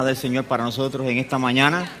Del Señor para nosotros en esta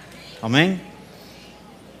mañana. Amén.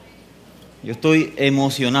 Yo estoy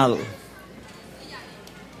emocionado.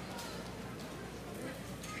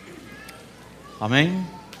 Amén.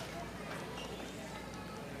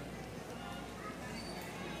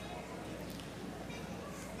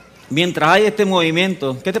 Mientras hay este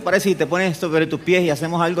movimiento, ¿qué te parece si te pones sobre tus pies y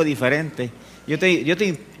hacemos algo diferente? Yo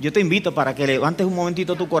te invito para que levantes un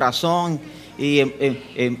momentito tu corazón y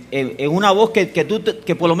en una voz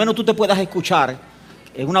que por lo menos tú te puedas escuchar.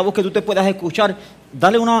 En una voz que tú te puedas escuchar,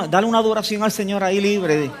 dale una adoración al Señor ahí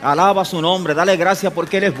libre. Alaba su nombre, dale gracias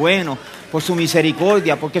porque Él es bueno, por su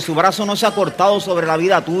misericordia, porque su brazo no se ha cortado sobre la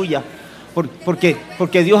vida tuya,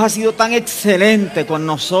 porque Dios ha sido tan excelente con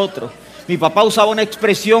nosotros. Mi papá usaba una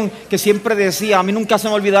expresión que siempre decía, a mí nunca se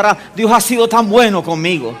me olvidará: Dios ha sido tan bueno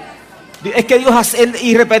conmigo. Es que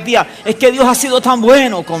y repetía, es que Dios ha sido tan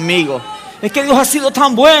bueno conmigo. Es que Dios ha sido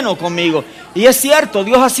tan bueno conmigo. Y es cierto,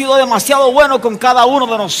 Dios ha sido demasiado bueno con cada uno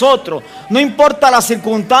de nosotros. No importa las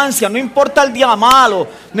circunstancias, no importa el día malo,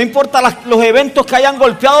 no importa los eventos que hayan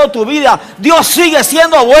golpeado tu vida, Dios sigue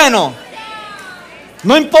siendo bueno.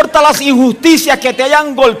 No importa las injusticias que te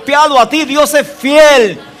hayan golpeado a ti, Dios es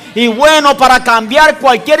fiel y bueno para cambiar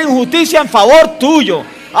cualquier injusticia en favor tuyo.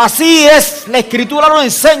 Así es, la Escritura nos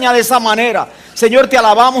enseña de esa manera. Señor, te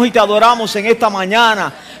alabamos y te adoramos en esta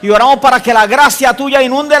mañana. Y oramos para que la gracia tuya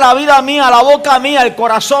inunde la vida mía, la boca mía, el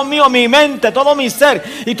corazón mío, mi mente, todo mi ser.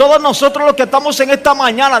 Y todos nosotros los que estamos en esta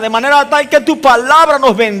mañana, de manera tal que tu palabra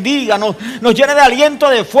nos bendiga, nos llene de aliento,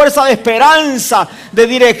 de fuerza, de esperanza, de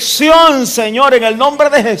dirección, Señor, en el nombre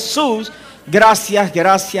de Jesús. Gracias,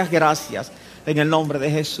 gracias, gracias. En el nombre de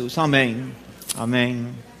Jesús. Amén. Amén.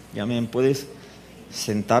 Y amén. Puedes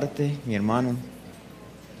sentarte, mi hermano.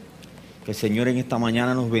 Que el Señor en esta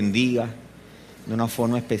mañana nos bendiga de una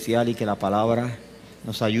forma especial y que la palabra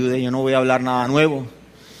nos ayude. Yo no voy a hablar nada nuevo,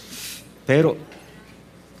 pero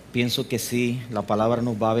pienso que sí, la palabra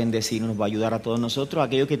nos va a bendecir, nos va a ayudar a todos nosotros.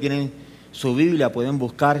 Aquellos que tienen su Biblia pueden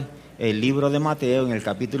buscar el libro de Mateo en el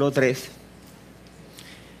capítulo 3.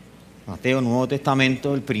 Mateo, Nuevo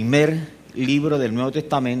Testamento, el primer libro del Nuevo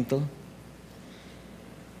Testamento.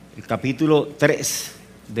 El capítulo 3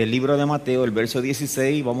 del libro de Mateo, el verso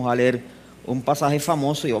 16, vamos a leer un pasaje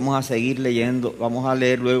famoso y vamos a seguir leyendo. Vamos a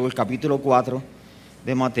leer luego el capítulo 4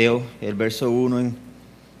 de Mateo, el verso 1 en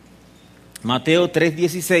Mateo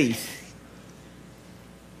 3:16.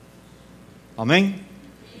 Amén.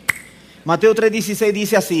 Mateo 3:16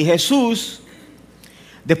 dice así: Jesús,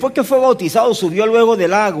 después que fue bautizado, subió luego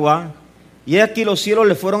del agua, y aquí los cielos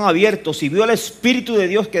le fueron abiertos, y vio el Espíritu de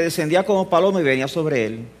Dios que descendía como paloma y venía sobre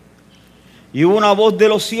él. Y hubo una voz de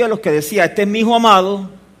los cielos que decía: este es mi Hijo amado,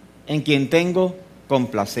 en quien tengo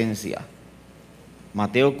complacencia.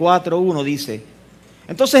 Mateo 4:1 dice: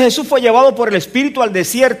 entonces Jesús fue llevado por el Espíritu al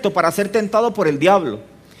desierto para ser tentado por el diablo.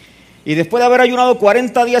 Y después de haber ayunado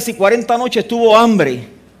 40 días y 40 noches tuvo hambre.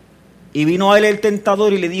 Y vino a él el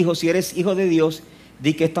tentador y le dijo: si eres Hijo de Dios,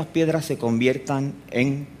 di que estas piedras se conviertan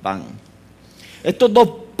en pan. Estos dos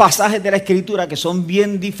pasajes de la Escritura que son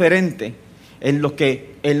bien diferentes, en los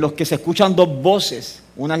que se escuchan dos voces.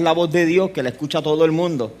 Una es la voz de Dios, que la escucha todo el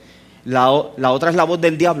mundo. La otra es la voz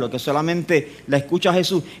del diablo, que solamente la escucha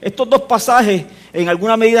Jesús. Estos dos pasajes en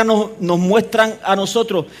alguna medida nos muestran a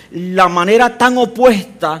nosotros la manera tan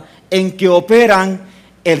opuesta en que operan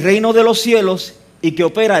el reino de los cielos y que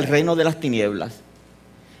opera el reino de las tinieblas.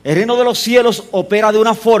 El reino de los cielos opera de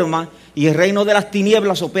una forma y el reino de las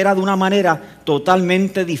tinieblas opera de una manera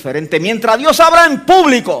totalmente diferente. Mientras Dios habla en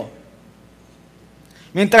público,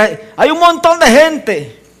 mientras hay un montón de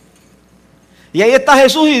gente, y ahí está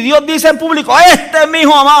Jesús y Dios dice en público: este es mi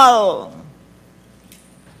Hijo amado,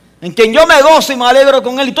 en quien yo me gozo y me alegro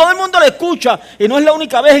con él. Y todo el mundo le escucha. Y no es la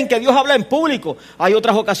única vez en que Dios habla en público. Hay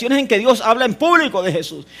otras ocasiones en que Dios habla en público de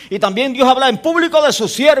Jesús. Y también Dios habla en público de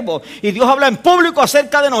sus siervos. Y Dios habla en público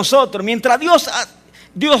acerca de nosotros. Mientras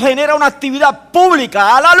Dios genera una actividad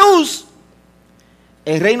pública a la luz,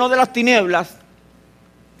 el reino de las tinieblas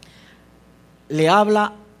le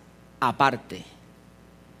habla aparte,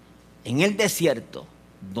 en el desierto,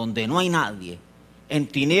 donde no hay nadie, en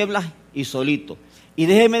tinieblas y solito. Y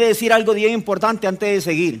déjeme decir algo bien importante antes de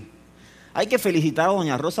seguir. Hay que felicitar a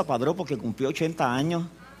doña Rosa Padrón porque cumplió 80 años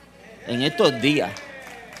en estos días.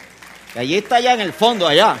 Y allí está, allá en el fondo,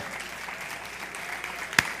 allá.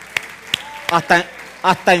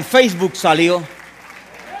 Hasta en Facebook salió.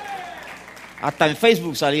 Hasta en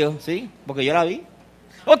Facebook salió, ¿sí? Porque yo la vi.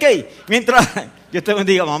 Ok, mientras... Dios te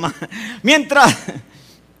bendiga, mamá. Mientras...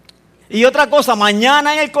 Y otra cosa,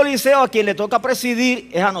 mañana en el Coliseo a quien le toca presidir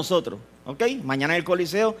es a nosotros. ¿Ok? Mañana en el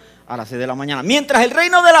Coliseo a las 6 de la mañana. Mientras el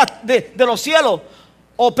reino de los cielos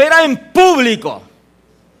opera en público.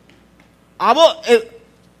 A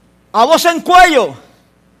voz en cuello.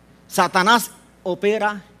 Satanás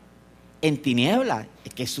opera en tinieblas,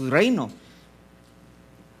 que es su reino.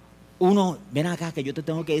 Uno, ven acá que yo te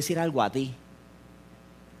tengo que decir algo a ti.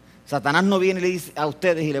 Satanás no viene y le dice a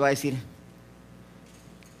ustedes y le va a decir,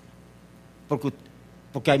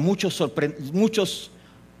 porque hay muchos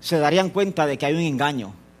se darían cuenta de que hay un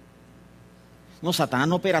engaño. No, Satanás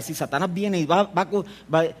no opera así. Satanás viene y va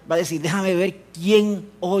a decir, déjame ver quién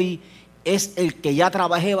hoy es el que ya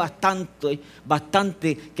trabajé bastante,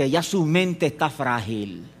 que ya su mente está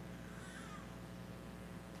frágil.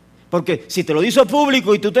 Porque si te lo dice el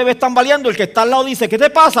público y tú te ves tambaleando, el que está al lado dice, ¿qué te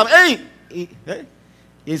pasa? ¡Ey!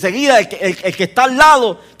 Y enseguida el que está al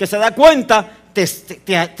lado, que se da cuenta,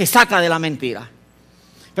 te saca de la mentira.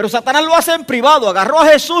 Pero Satanás lo hace en privado. Agarró a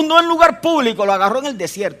Jesús no en lugar público, lo agarró en el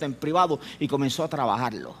desierto, en privado, y comenzó a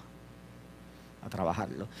trabajarlo.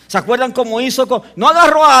 ¿Se acuerdan cómo hizo? No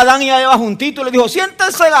agarró a Adán y a Eva juntitos y le dijo,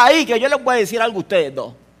 siéntense ahí, que yo les voy a decir algo a ustedes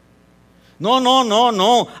dos.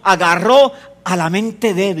 No. Agarró a la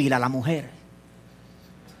mente débil, a la mujer.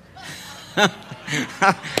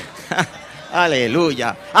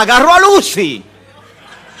 Aleluya. Agarró a Lucy.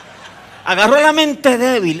 Agarró a la mente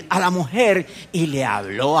débil, a la mujer, y le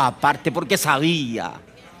habló aparte porque sabía.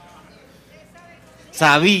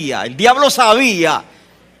 El diablo sabía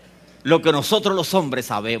lo que nosotros los hombres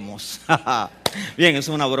sabemos. Bien,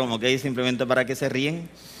 eso es una broma, ¿ok? Simplemente para que se ríen.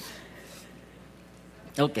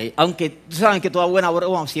 Ok, aunque saben que toda buena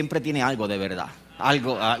broma siempre tiene algo de verdad.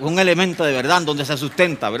 Un elemento de verdad donde se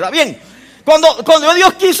sustenta, ¿verdad? Bien, cuando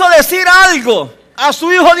Dios quiso decir algo a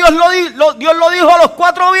su hijo, Dios lo dijo a los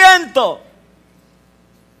cuatro vientos.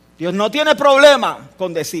 Dios no tiene problema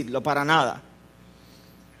con decirlo para nada.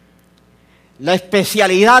 La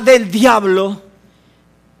especialidad del diablo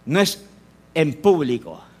no es en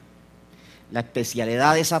público. La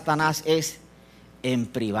especialidad de Satanás es en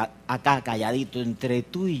privado, acá calladito, entre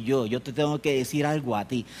tú y yo. Yo te tengo que decir algo a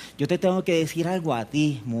ti. Yo te tengo que decir algo a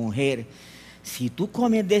ti, mujer. Si tú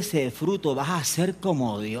comes de ese fruto, vas a ser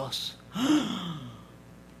como Dios.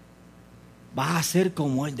 Vas a ser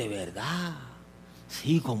como Él de verdad.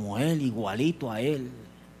 Sí, como Él, igualito a Él.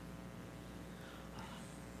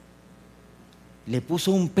 Le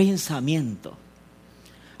puso un pensamiento.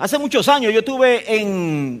 Hace muchos años yo tuve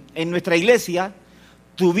en nuestra iglesia,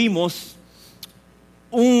 tuvimos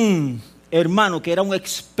un hermano que era un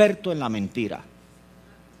experto en la mentira.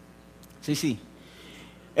 Sí.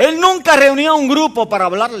 Él nunca reunía un grupo para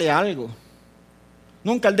hablarle algo.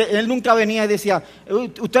 Él nunca venía y decía,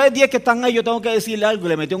 ustedes 10 que están ahí, yo tengo que decirle algo, y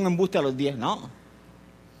le metió un embuste a los 10. No.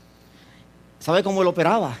 ¿Sabe cómo lo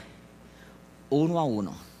operaba? Uno a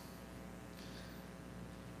uno.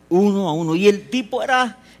 Y el tipo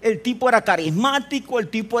era carismático, el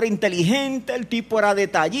tipo era inteligente, el tipo era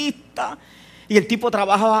detallista, y el tipo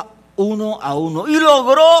trabajaba uno a uno. Y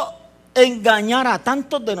logró engañar a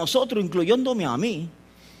tantos de nosotros, incluyéndome a mí.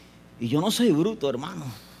 Y yo no soy bruto, hermano.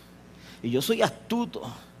 Y yo soy astuto.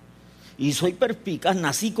 Y soy perspicaz.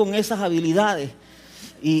 Nací con esas habilidades.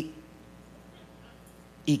 ¿Y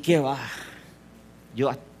qué va? Yo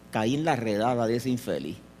caí en la redada de ese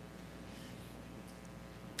infeliz.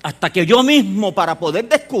 Hasta que yo mismo, para poder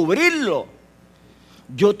descubrirlo,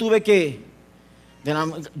 yo tuve que...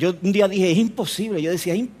 Yo un día dije, es imposible. Yo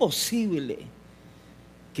decía, es imposible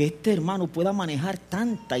que este hermano pueda manejar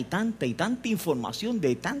tanta información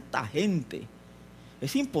de tanta gente.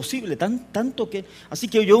 Es imposible, tanto que... Así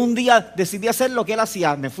que yo un día decidí hacer lo que él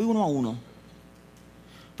hacía. Me fui uno a uno.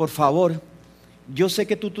 Por favor, yo sé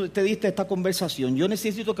que tú te diste esta conversación. Yo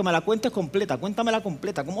necesito que me la cuentes completa. Cuéntamela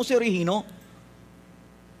completa. ¿Cómo se originó?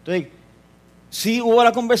 Entonces, sí hubo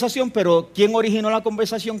la conversación, pero quien originó la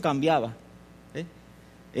conversación cambiaba.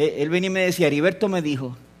 Él venía y me decía, Heriberto me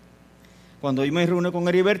dijo. Cuando yo me reuní con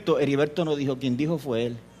Heriberto no dijo, quien dijo fue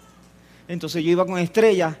él. Entonces yo iba con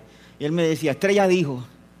Estrella y él me decía, Estrella dijo.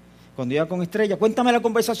 Cuando iba con Estrella, cuéntame la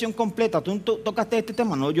conversación completa. ¿Tú tocaste este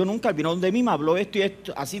tema? No, yo nunca. Él vino donde mí, me habló esto y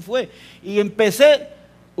esto. Así fue. Y empecé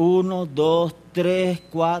 1, 2, 3,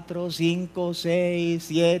 4, 5, 6,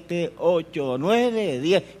 7, 8, 9,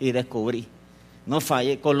 10. Y descubrí. No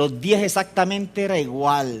fallé. Con los 10 exactamente era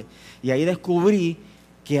igual. Y ahí descubrí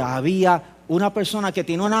que había una persona que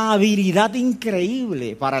tiene una habilidad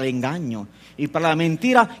increíble para el engaño y para la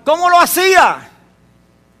mentira. ¿Cómo lo hacía?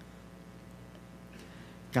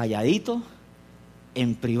 Calladito,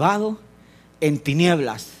 en privado, en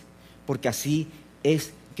tinieblas, porque así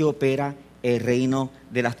es que opera el reino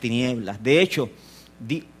de las tinieblas. De hecho,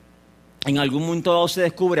 en algún momento dado se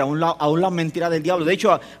descubre aún la mentira del diablo. De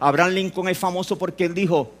hecho, Abraham Lincoln es famoso porque él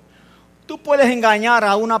dijo, Tú puedes engañar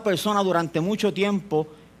a una persona durante mucho tiempo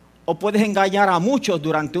o puedes engañar a muchos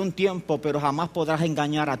durante un tiempo, pero jamás podrás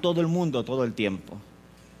engañar a todo el mundo todo el tiempo.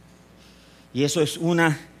 Y eso es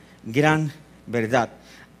una gran verdad.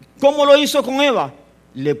 ¿Cómo lo hizo con Eva?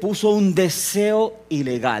 Le puso un deseo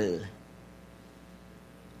ilegal.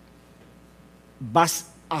 Vas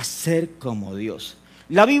a ser como Dios.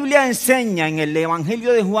 La Biblia enseña en el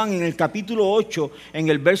Evangelio de Juan, en el capítulo 8, en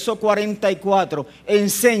el verso 44,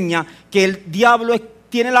 enseña que el diablo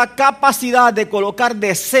tiene la capacidad de colocar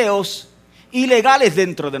deseos ilegales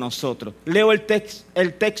dentro de nosotros. Leo el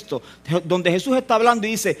texto donde Jesús está hablando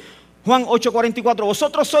y dice, Juan 8:44,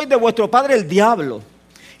 vosotros sois de vuestro padre el diablo,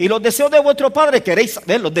 y los deseos de vuestro padre queréis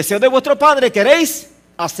saber, los deseos de vuestro padre queréis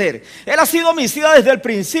hacer. Él ha sido homicida desde el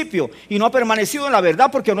principio y no ha permanecido en la verdad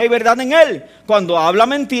porque no hay verdad en él. Cuando habla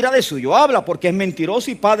mentira, de suyo habla, porque es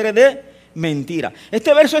mentiroso y padre de mentira.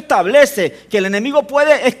 Este verso establece que el enemigo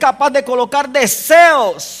es capaz de colocar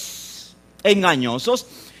deseos engañosos.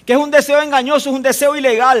 ¿Qué es un deseo engañoso? Es un deseo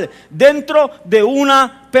ilegal dentro de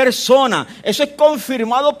una persona. Eso es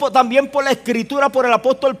confirmado también por la Escritura, por el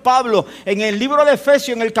apóstol Pablo. En el libro de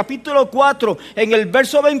Efesios, en el capítulo 4, en el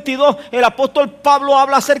verso 22, el apóstol Pablo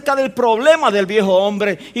habla acerca del problema del viejo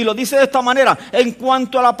hombre y lo dice de esta manera: en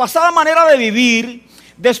cuanto a la pasada manera de vivir,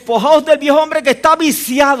 despojaos del viejo hombre que está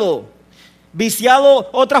viciado. Viciado,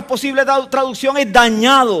 otras posibles traducciones,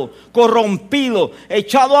 dañado, corrompido,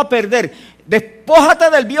 echado a perder. Despójate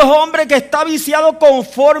del viejo hombre que está viciado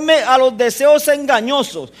conforme a los deseos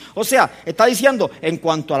engañosos. O sea, está diciendo, en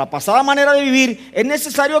cuanto a la pasada manera de vivir, es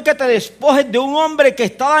necesario que te despojes de un hombre que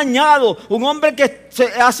está dañado, un hombre que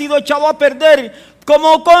ha sido echado a perder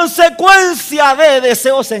como consecuencia de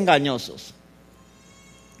deseos engañosos.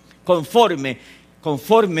 Conforme,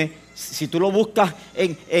 si tú lo buscas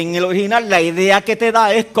en el original, la idea que te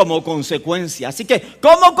da es como consecuencia. Así que,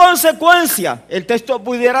 como consecuencia, el texto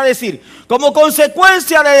pudiera decir, como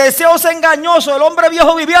consecuencia de deseos engañosos, el hombre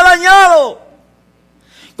viejo vivía dañado.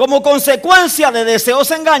 Como consecuencia de deseos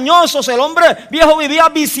engañosos, el hombre viejo vivía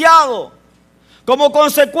viciado. Como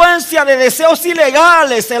consecuencia de deseos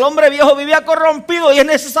ilegales, el hombre viejo vivía corrompido y es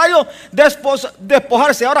necesario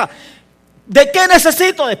despojarse. Ahora, ¿de qué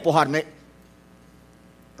necesito despojarme?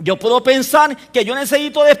 Yo puedo pensar que yo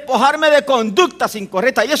necesito despojarme de conductas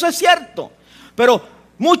incorrectas, y eso es cierto. Pero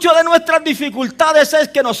muchas de nuestras dificultades es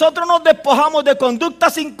que nosotros nos despojamos de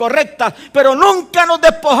conductas incorrectas, pero nunca nos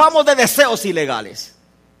despojamos de deseos ilegales.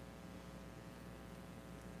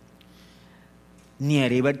 Ni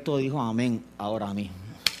Heriberto dijo amén ahora mismo.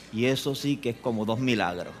 Y eso sí que es como 2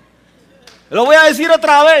 milagros. Lo voy a decir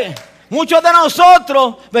otra vez. Muchos de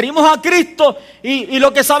nosotros venimos a Cristo y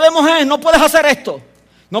lo que sabemos es, no puedes hacer esto.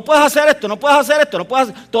 No puedes hacer esto, no puedes hacer esto, no puedes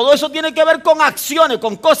hacer... Todo eso tiene que ver con acciones,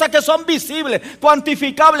 con cosas que son visibles,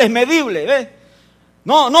 cuantificables, medibles. ¿Ves?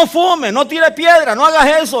 No fumes, no tires piedra, no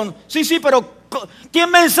hagas eso. Sí, pero ¿quién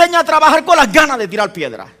me enseña a trabajar con las ganas de tirar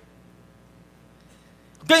piedra?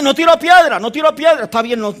 Ok, no tiro piedra. Está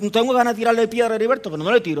bien, no tengo ganas de tirarle piedra a Heriberto, pero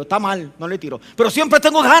no le tiro, está mal, no le tiro. Pero siempre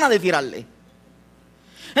tengo ganas de tirarle.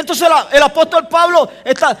 Entonces el apóstol Pablo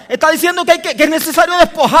está diciendo que es necesario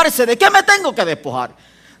despojarse. ¿De qué me tengo que despojar?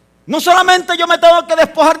 No solamente yo me tengo que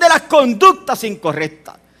despojar de las conductas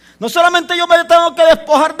incorrectas. No solamente yo me tengo que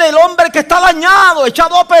despojar del hombre que está dañado,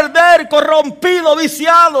 echado a perder, corrompido,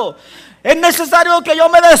 viciado. Es necesario que yo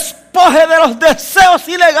me despoje de los deseos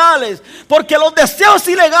ilegales, porque los deseos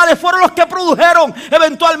ilegales fueron los que produjeron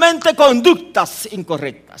eventualmente conductas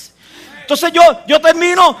incorrectas. Entonces yo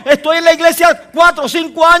termino, estoy en la iglesia 4 o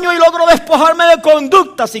 5 años y logro despojarme de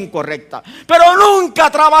conductas incorrectas. Pero nunca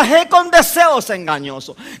trabajé con deseos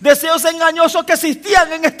engañosos que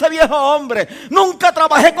existían en este viejo hombre. Nunca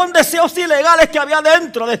trabajé con deseos ilegales que había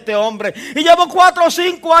dentro de este hombre. Y llevo 4 o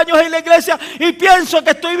 5 años en la iglesia y pienso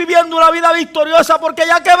que estoy viviendo una vida victoriosa porque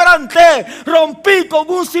ya quebranté, rompí con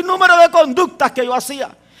un sinnúmero de conductas que yo hacía.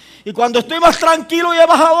 Y cuando estoy más tranquilo y he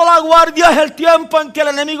bajado la guardia, es el tiempo en que el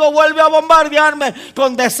enemigo vuelve a bombardearme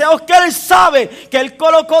con deseos que él sabe que él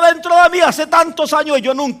colocó dentro de mí hace tantos años y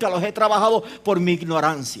yo nunca los he trabajado por mi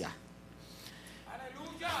ignorancia.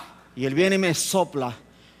 ¡Aleluya! Y él viene y me sopla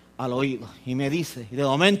al oído y me dice, y de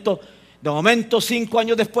momento 5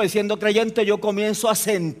 años después, siendo creyente, yo comienzo a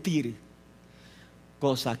sentir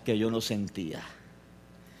cosas que yo no sentía.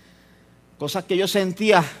 Cosas que yo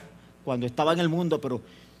sentía cuando estaba en el mundo,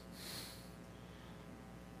 pero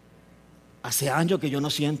hace años que yo no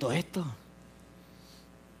siento esto.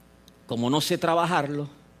 Como no sé trabajarlo,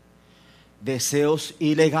 deseos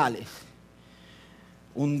ilegales.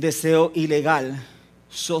 Un deseo ilegal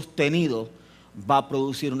sostenido va a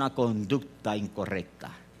producir una conducta incorrecta.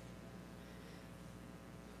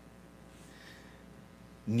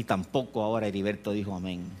 Ni tampoco ahora Heriberto dijo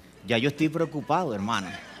amén. Ya yo estoy preocupado, hermano.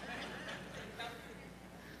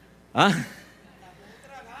 ¿Ah?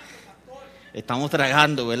 Estamos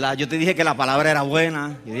tragando, ¿verdad? Yo te dije que la palabra era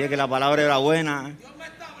buena. Yo dije que la palabra era buena.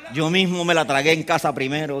 Yo mismo me la tragué en casa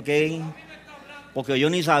primero, ¿ok? Porque yo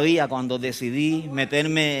ni sabía cuando decidí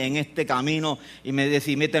meterme en este camino y me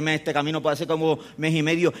decidí meterme en este camino para hace como mes y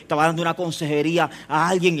medio. Estaba dando una consejería a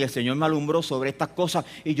alguien y el Señor me alumbró sobre estas cosas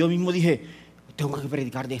y yo mismo dije, tengo que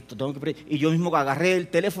predicar de esto, y yo mismo agarré el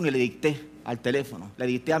teléfono y le dicté al teléfono. Le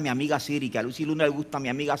dicté a mi amiga Siri, que a Lucy Luna le gusta mi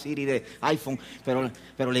amiga Siri de iPhone,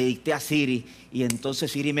 pero le dicté a Siri y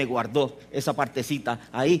entonces Siri me guardó esa partecita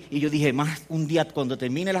ahí y yo dije, más un día cuando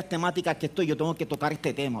termine las temáticas que estoy, yo tengo que tocar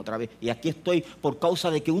este tema otra vez. Y aquí estoy por causa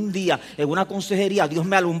de que un día en una consejería Dios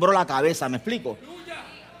me alumbró la cabeza, ¿me explico?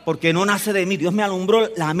 Porque no nace de mí, Dios me alumbró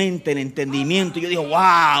la mente, el entendimiento. Y yo digo,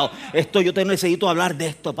 wow, yo te necesito hablar de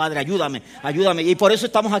esto, Padre, ayúdame. Y por eso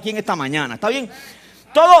estamos aquí en esta mañana, ¿está bien?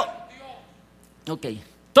 Todo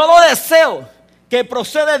deseo que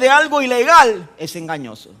procede de algo ilegal es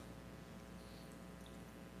engañoso.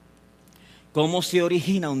 ¿Cómo se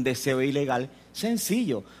origina un deseo ilegal?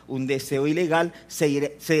 Sencillo, un deseo ilegal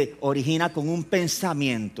se origina con un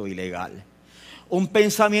pensamiento ilegal. Un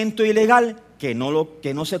pensamiento ilegal que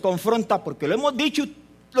no se confronta, porque lo hemos dicho,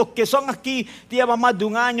 los que son aquí llevan más de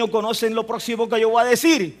un año, conocen lo próximo que yo voy a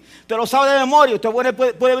decir. Usted lo sabe de memoria, usted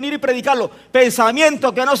puede venir y predicarlo.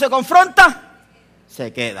 Pensamiento que no se confronta,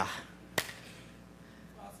 se queda.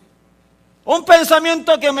 Un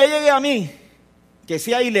pensamiento que me llegue a mí, que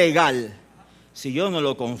sea ilegal, si yo no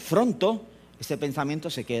lo confronto, ese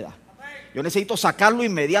pensamiento se queda. Yo necesito sacarlo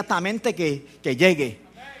inmediatamente que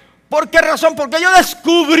llegue. ¿Por qué razón? Porque yo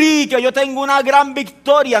descubrí que yo tengo una gran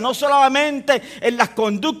victoria, no solamente en las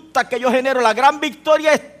conductas que yo genero, la gran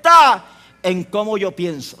victoria está en cómo yo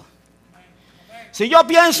pienso. Si yo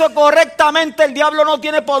pienso correctamente, el diablo no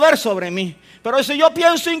tiene poder sobre mí. Pero si yo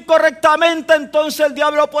pienso incorrectamente, entonces el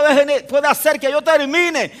diablo puede hacer que yo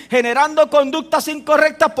termine generando conductas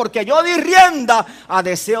incorrectas porque yo di rienda a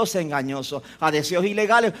deseos engañosos, a deseos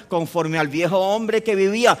ilegales, conforme al viejo hombre que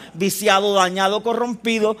vivía viciado, dañado,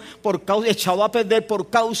 corrompido, echado a perder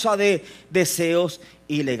por causa de deseos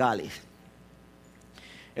ilegales.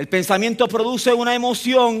 El pensamiento produce una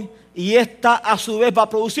emoción y esta a su vez va a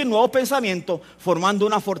producir nuevos pensamientos formando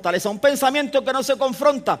una fortaleza. Un pensamiento que no se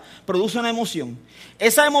confronta produce una emoción.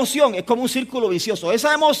 Esa emoción es como un círculo vicioso.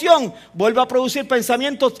 Esa emoción vuelve a producir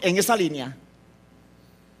pensamientos en esa línea.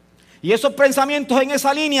 Y esos pensamientos en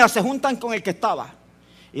esa línea se juntan con el que estaba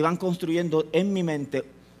y van construyendo en mi mente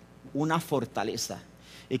una fortaleza.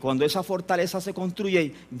 Y cuando esa fortaleza se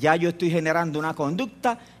construye, ya yo estoy generando una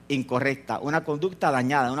conducta incorrecta, una conducta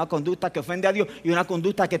dañada, una conducta que ofende a Dios y una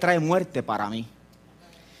conducta que trae muerte para mí.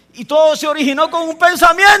 Y todo se originó con un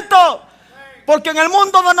pensamiento. Porque en el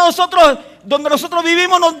mundo donde nosotros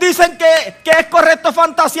vivimos nos dicen que es correcto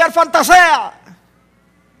fantasear, fantasea.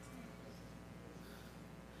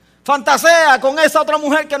 Fantasea con esa otra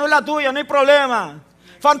mujer que no es la tuya, no hay problema.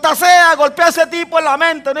 Fantasea, golpea a ese tipo en la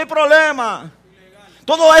mente, no hay problema.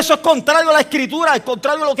 Todo eso es contrario a la Escritura, es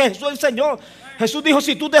contrario a lo que Jesús enseñó. Jesús dijo,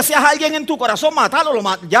 si tú deseas a alguien en tu corazón, mátalo,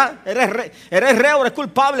 ya, eres reo, eres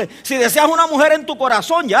culpable. Si deseas una mujer en tu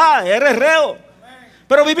corazón, ya, eres reo.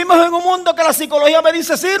 Pero vivimos en un mundo que la psicología me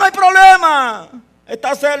dice, sí, no hay problema.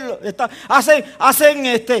 Hacen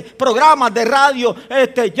programas de radio,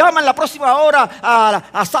 llaman la próxima hora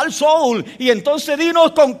a Sal Soul y entonces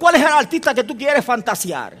dinos con cuál es el artista que tú quieres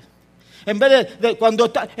fantasear. En vez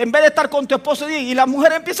de estar con tu esposo y las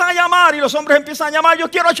mujeres empiezan a llamar y los hombres empiezan a llamar,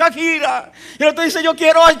 yo quiero a Shakira. Y el otro dice, yo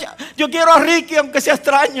quiero a Ricky, aunque sea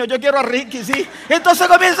extraño, yo quiero a Ricky, sí. Entonces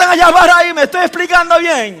comienzan a llamar ahí, me estoy explicando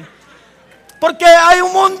bien. Porque hay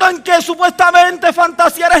un mundo en que supuestamente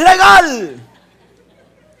fantasear es legal.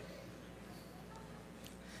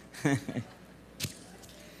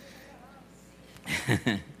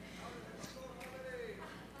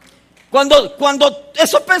 Cuando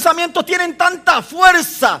esos pensamientos tienen tanta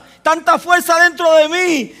fuerza dentro de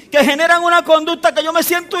mí, que generan una conducta que yo me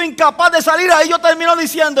siento incapaz de salir, ahí yo termino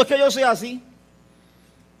diciendo que yo soy así.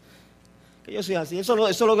 Que yo soy así. Eso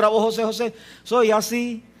lo grabó José. Soy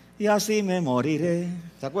así y así me moriré.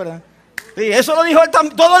 ¿Se acuerdan? Sí, eso lo dijo él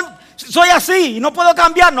también. Soy así y no puedo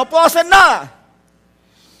cambiar, no puedo hacer nada.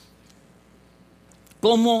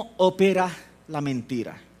 ¿Cómo opera la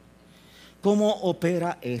mentira? ¿Cómo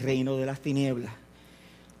opera el reino de las tinieblas?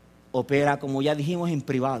 Opera, como ya dijimos, en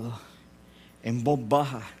privado, en voz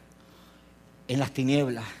baja, en las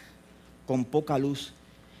tinieblas, con poca luz.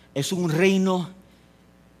 Es un reino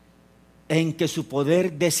en que su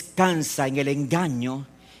poder descansa en el engaño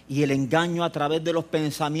y el engaño a través de los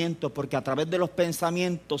pensamientos, porque a través de los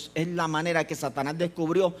pensamientos es la manera que Satanás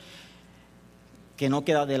descubrió que no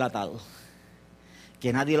queda delatado,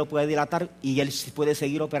 que nadie lo puede delatar y él puede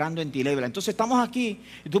seguir operando en tinieblas. Entonces estamos aquí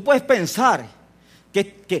y tú puedes pensar que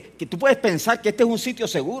este es un sitio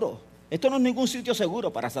seguro. Esto no es ningún sitio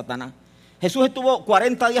seguro para Satanás. Jesús estuvo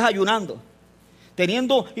 40 días ayunando,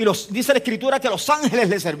 dice la Escritura que los ángeles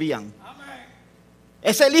le servían.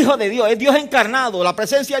 Es el Hijo de Dios, es Dios encarnado, la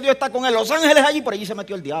presencia de Dios está con él. Los ángeles allí, por allí se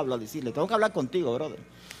metió el diablo a decirle, tengo que hablar contigo, brother.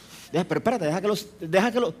 Pero espérate,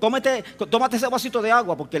 tómate ese vasito de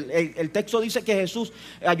agua, porque el texto dice que Jesús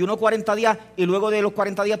ayunó 40 días y luego de los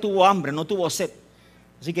 40 días tuvo hambre, no tuvo sed.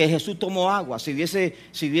 Así que Jesús tomó agua. Si hubiese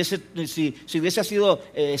sido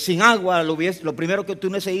sin agua, lo primero que tú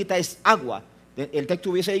necesitas es agua. El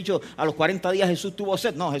texto hubiese dicho, a los 40 días Jesús tuvo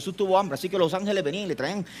sed. No, Jesús tuvo hambre. Así que los ángeles venían y le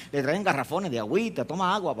traen garrafones de agüita.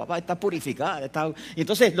 Toma agua, papá, está purificada. Y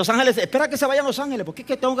entonces los ángeles, espera que se vayan los ángeles, porque es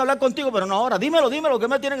que tengo que hablar contigo, pero no ahora. Dímelo, ¿qué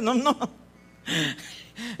me tiene que...? No.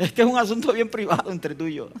 Es que es un asunto bien privado entre tú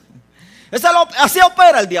y yo. Así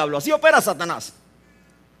opera el diablo, así opera Satanás.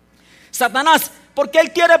 Satanás, ¿por qué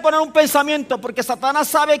él quiere poner un pensamiento? Porque Satanás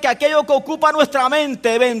sabe que aquello que ocupa nuestra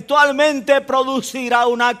mente eventualmente producirá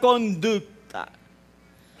una conducta.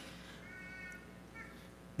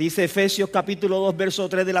 Dice Efesios capítulo 2, verso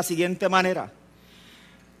 3 de la siguiente manera: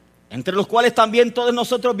 entre los cuales también todos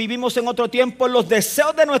nosotros vivimos en otro tiempo en los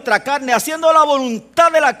deseos de nuestra carne, haciendo la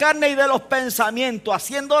voluntad de la carne y de los pensamientos,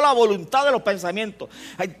 haciendo la voluntad de los pensamientos.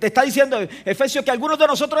 Te está diciendo Efesios que algunos de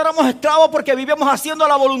nosotros éramos esclavos porque vivíamos haciendo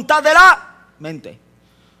la voluntad de la mente.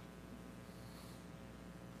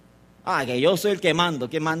 Que yo soy el que mando.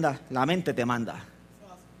 ¿Quién manda? La mente te manda.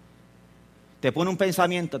 Te pone un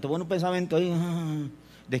pensamiento ahí.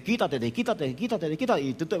 Desquítate.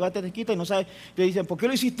 Y tú te vas, te desquitas y no sabes. Te dicen, ¿por qué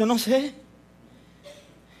lo hiciste? No sé.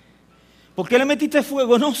 ¿Por qué le metiste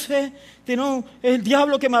fuego? No sé. El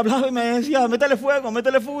diablo que me hablaba y me decía, métele fuego.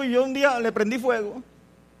 Y yo un día le prendí fuego.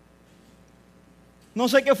 No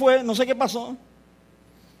sé qué fue, no sé qué pasó.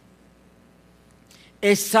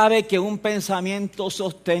 Él sabe que un pensamiento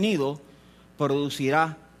sostenido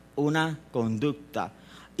producirá una conducta.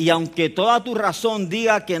 Y aunque toda tu razón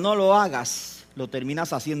diga que no lo hagas, lo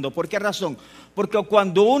terminas haciendo. ¿Por qué razón? Porque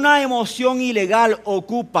cuando una emoción ilegal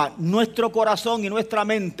ocupa nuestro corazón y nuestra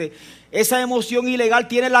mente, esa emoción ilegal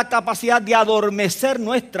tiene la capacidad de adormecer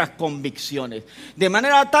nuestras convicciones. De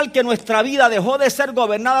manera tal que nuestra vida dejó de ser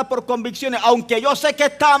gobernada por convicciones. Aunque yo sé que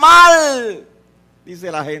está mal, dice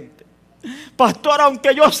la gente. Pastor,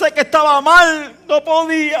 aunque yo sé que estaba mal, no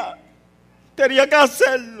podía. Tenía que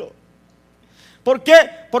hacerlo. ¿Por qué?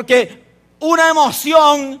 Porque una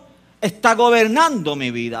emoción está gobernando mi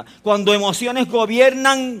vida. Cuando emociones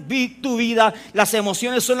gobiernan tu vida, las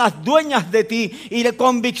emociones son las dueñas de ti y las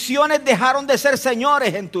convicciones dejaron de ser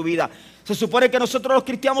señores en tu vida. Se supone que nosotros los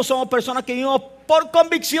cristianos somos personas que vivimos por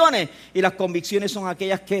convicciones y las convicciones son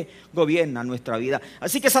aquellas que gobiernan nuestra vida.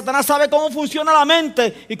 Así que Satanás sabe cómo funciona la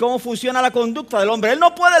mente y cómo funciona la conducta del hombre. Él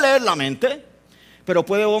no puede leer la mente, pero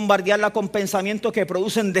puede bombardearla con pensamientos que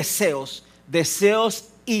producen deseos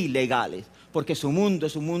ilegales. Porque su mundo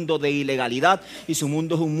es un mundo de ilegalidad y su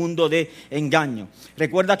mundo es un mundo de engaño.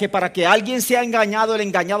 Recuerda que para que alguien sea engañado, el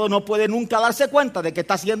engañado no puede nunca darse cuenta de que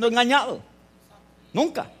está siendo engañado.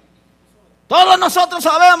 Nunca. Todos nosotros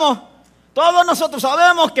sabemos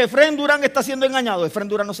que Efraín Durán está siendo engañado. Efraín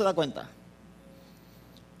Durán no se da cuenta.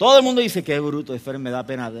 Todo el mundo dice, qué bruto, Efraín, me da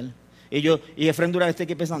pena de él. Y Efraín Durán está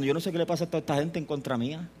aquí pensando, yo no sé qué le pasa a toda esta gente en contra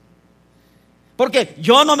mía.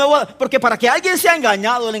 Porque para que alguien sea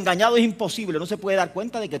engañado, el engañado es imposible, no se puede dar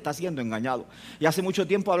cuenta de que está siendo engañado. Y hace mucho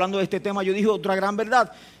tiempo hablando de este tema yo dije otra gran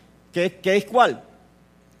verdad, que es ¿cuál?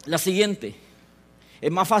 La siguiente: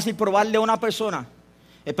 es más fácil probarle a una persona,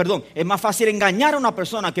 es más fácil engañar a una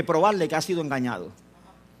persona que probarle que ha sido engañado.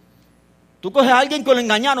 Tú coges a alguien que lo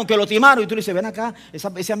engañaron, que lo timaron y tú le dices, ven acá,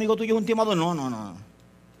 ese amigo tuyo es un timado. No.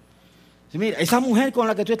 Sí, mira, esa mujer con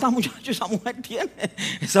la que tú estás, muchacho, esa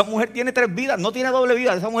mujer tiene 3 vidas, no tiene doble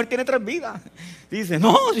vida, esa mujer tiene 3 vidas. Dice,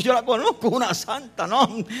 no, si yo la conozco, una santa,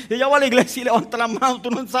 no. Ella va a la iglesia y levanta las manos, tú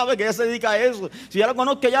no sabes que ella se dedica a eso. Si yo la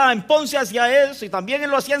conozco, ella en Ponce hacía eso, y también él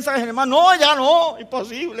lo hacía en San Germán. No, ya no,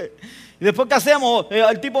 imposible. Y después, ¿qué hacemos?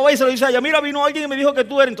 El tipo va y se lo dice a ella, mira, vino alguien y me dijo que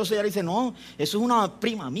tú eres. Entonces ella le dice, no, eso es una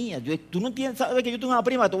prima mía. Tú no sabes que yo tengo una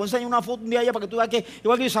prima, te voy a enseñar una foto un día a ella para que tú veas que,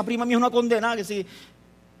 igual que esa prima mía es una condenada, que sí.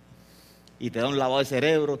 Y te da un lavado de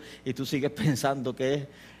cerebro y tú sigues pensando que es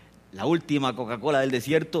la última Coca-Cola del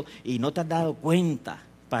desierto y no te has dado cuenta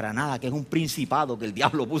para nada que es un principado que el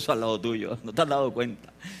diablo puso al lado tuyo. No te has dado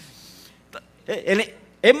cuenta.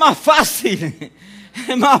 Es más fácil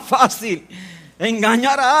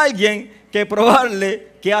engañar a alguien que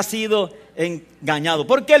probarle que ha sido engañado.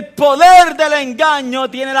 Porque el poder del engaño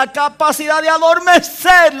tiene la capacidad de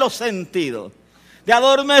adormecer los sentidos, de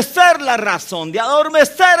adormecer la razón, de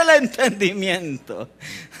adormecer el entendimiento.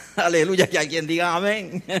 Aleluya, que alguien diga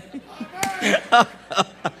amén.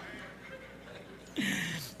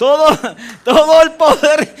 Todo el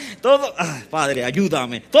poder, Padre,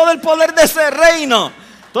 ayúdame. Todo el poder de ese reino,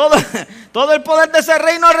 todo el poder de ese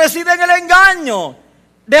reino reside en el engaño.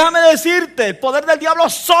 Déjame decirte, el poder del diablo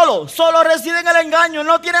solo reside en el engaño,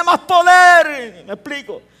 no tiene más poder. ¿Me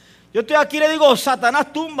explico? Yo estoy aquí y le digo,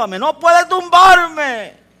 Satanás, túmbame. No puede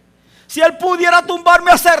tumbarme. Si él pudiera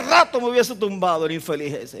tumbarme hace rato me hubiese tumbado el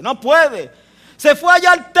infeliz ese. No puede. Se fue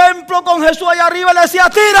allá al templo con Jesús allá arriba y le decía,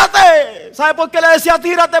 tírate. ¿Sabe por qué le decía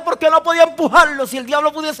tírate? Porque no podía empujarlo. Si el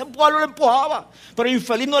diablo pudiese empujarlo, lo empujaba. Pero el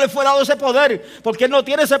infeliz no le fue dado ese poder, porque él no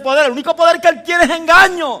tiene ese poder. El único poder que él tiene es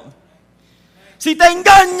engaño. Si te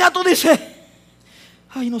engaña, tú dices,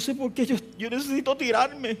 ay, no sé por qué yo necesito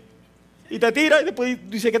tirarme. Y te tira y después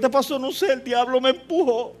dice, ¿qué te pasó? No sé, el diablo me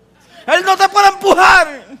empujó. Él no te puede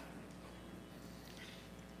empujar.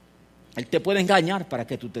 Él te puede engañar para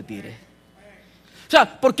que tú te tires. O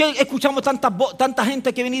sea, ¿por qué escuchamos tanta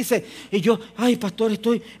gente que viene y dice, y yo, ay, pastor,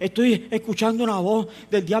 estoy escuchando una voz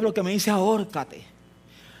del diablo que me dice, ahórcate?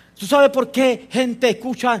 ¿Tú sabes por qué gente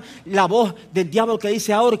escucha la voz del diablo que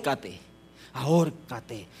dice, ahórcate?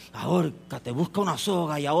 Ahórcate, ahórcate, busca una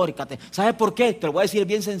soga y ahórcate. ¿Sabes por qué? Te lo voy a decir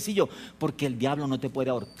bien sencillo. Porque el diablo no te puede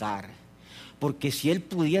ahorcar. Porque si él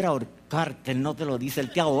pudiera ahorcarte, él no te lo dice,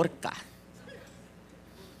 él te ahorca.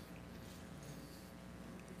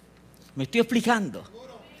 ¿Me estoy explicando?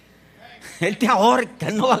 Él te ahorca,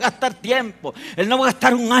 él no va a gastar tiempo. Él no va a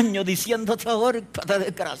gastar un año diciéndote, ahórcate,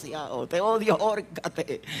 desgraciado, te odio,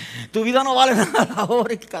 ahórcate. Tu vida no vale nada,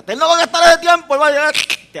 ahórcate. Él no va a gastar ese tiempo, él va a llegar,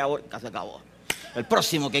 te ahorca, se acabó. El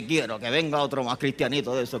próximo que quiero, que venga otro más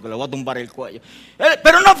cristianito de eso, que le voy a tumbar el cuello.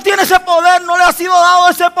 Pero no tiene ese poder, no le ha sido dado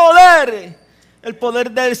ese poder. El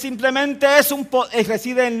poder de él simplemente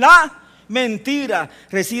reside en la mentira,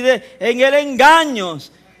 reside en el engaño.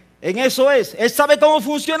 En eso es. Él sabe cómo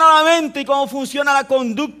funciona la mente y cómo funciona la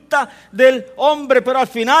conducta del hombre, pero al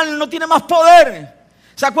final no tiene más poder.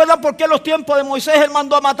 ¿Se acuerdan por qué en los tiempos de Moisés él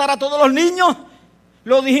mandó a matar a todos los niños?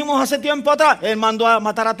 Lo dijimos hace tiempo atrás. Él mandó a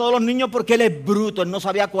matar a todos los niños porque él es bruto, él no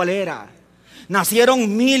sabía cuál era. Nacieron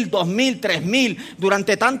 1,000, 2,000, 3,000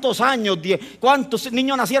 durante tantos años. ¿Cuántos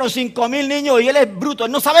niños nacieron? 5,000 niños y él es bruto.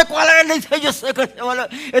 Él no sabe cuál es. Él dice, yo sé que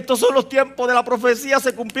estos son los tiempos de la profecía,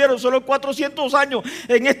 se cumplieron, son los 400 años.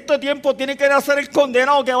 En este tiempo tiene que nacer el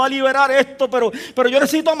condenado que va a liberar esto, pero yo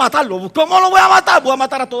necesito matarlo. ¿Cómo lo voy a matar? Voy a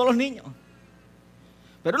matar a todos los niños.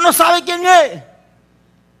 Pero no sabe quién es.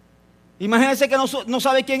 Imagínense que no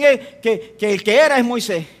sabe quién es, que el que era es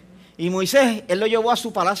Moisés. Y Moisés, él lo llevó a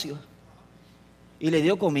su palacio. Y le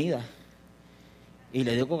dio comida, y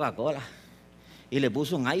le dio Coca-Cola, y le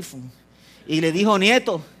puso un iPhone, y le dijo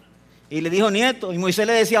nieto, y Moisés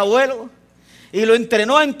le decía abuelo, y lo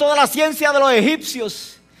entrenó en toda la ciencia de los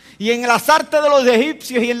egipcios, y en las artes de los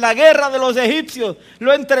egipcios, y en la guerra de los egipcios,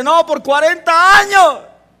 lo entrenó por 40 años.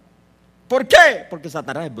 ¿Por qué? Porque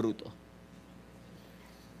Satanás es bruto.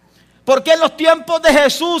 ¿Por qué en los tiempos de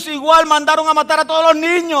Jesús igual mandaron a matar a todos los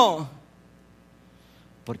niños?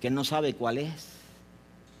 Porque él no sabe cuál es.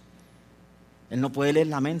 Él no puede leer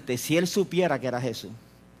la mente. Si él supiera que era Jesús.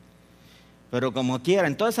 Pero como quiera,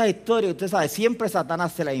 en todas esas historias, usted sabe, siempre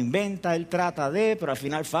Satanás se la inventa, él trata de, pero al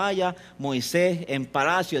final falla. Moisés en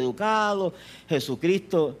palacio educado,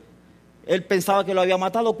 Jesucristo, él pensaba que lo había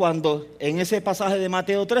matado cuando en ese pasaje de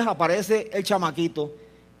Mateo 3 aparece el chamaquito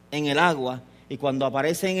en el agua. Y cuando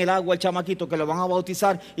aparece en el agua el chamaquito que lo van a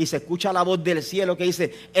bautizar y se escucha la voz del cielo que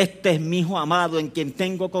dice, este es mi hijo amado en quien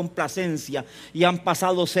tengo complacencia. Y han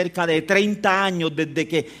pasado cerca de 30 años desde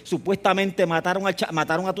que supuestamente mataron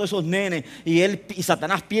a todos esos nenes. Y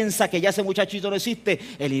Satanás piensa que ya ese muchachito no existe.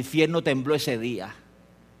 El infierno tembló ese día.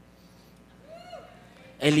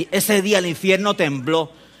 Ese día el infierno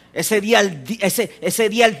tembló. Ese día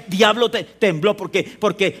el diablo tembló porque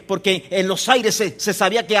en los aires se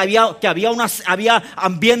sabía que había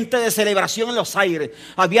ambiente de celebración en los aires.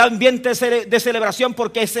 Había ambiente de celebración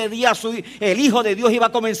porque ese día el Hijo de Dios iba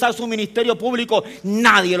a comenzar su ministerio público.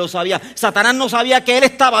 Nadie lo sabía. Satanás no sabía que él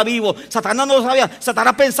estaba vivo. Satanás no lo sabía.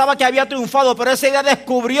 Satanás pensaba que había triunfado, pero ese día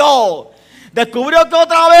descubrió que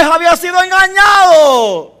otra vez había sido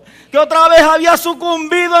engañado. que otra vez había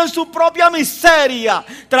sucumbido en su propia miseria,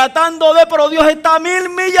 pero Dios está 1000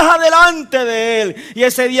 millas adelante de él. Y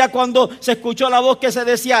ese día cuando se escuchó la voz que se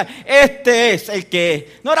decía, este es el que es.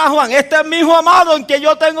 No era Juan, este es mi hijo amado en que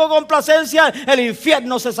yo tengo complacencia. El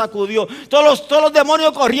infierno se sacudió. Todos los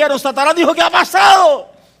demonios corrieron. Satanás dijo, ¿qué ha pasado?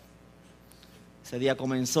 Ese día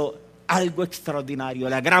comenzó algo extraordinario.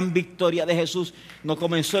 La gran victoria de Jesús no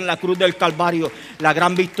comenzó en la cruz del Calvario. La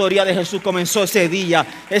gran victoria de Jesús comenzó ese día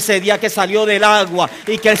que salió del agua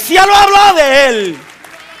y que el cielo habló de él.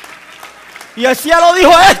 Y el cielo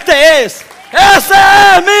dijo, este es, ese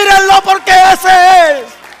es, mírenlo porque ese es.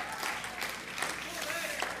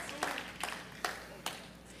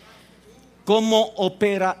 ¿Cómo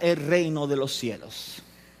opera el reino de los cielos?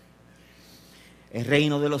 El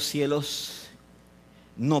reino de los cielos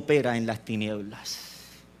no opera en las tinieblas.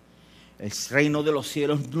 El reino de los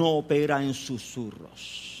cielos no opera en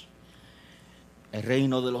susurros. El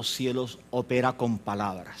reino de los cielos opera con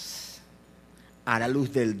palabras, a la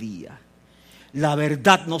luz del día. La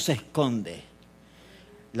verdad no se esconde.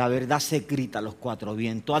 La verdad se grita a los cuatro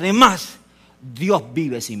vientos. Además, Dios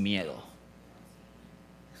vive sin miedo.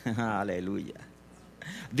 Aleluya.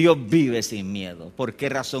 Dios vive sin miedo. ¿Por qué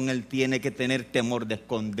razón Él tiene que tener temor de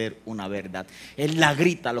esconder una verdad? Él la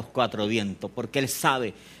grita a los cuatro vientos porque Él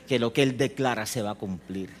sabe que lo que Él declara se va a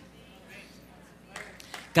cumplir.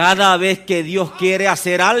 Cada vez que Dios quiere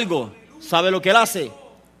hacer algo, ¿sabe lo que Él hace?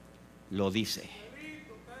 Lo dice.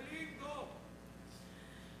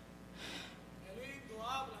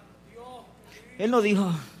 Él no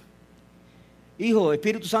dijo, hijo,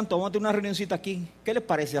 Espíritu Santo, vamos a tener una reunioncita aquí. ¿Qué les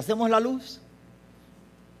parece? ¿Hacemos la luz?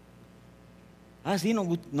 Ah, sí,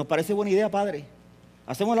 nos parece buena idea, Padre.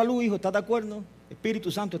 Hacemos la luz, hijo, ¿estás de acuerdo? Espíritu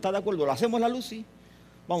Santo, ¿estás de acuerdo? ¿Lo hacemos la luz? Sí.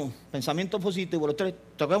 Vamos, pensamiento positivo, los tres,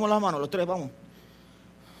 toquemos las manos, los tres, vamos.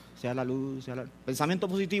 Sea la luz, sea la luz. Pensamiento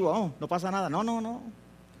positivo, vamos, no pasa nada. No.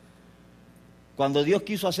 Cuando Dios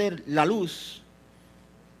quiso hacer la luz,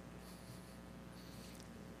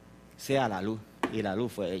 sea la luz, y la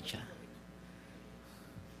luz fue hecha.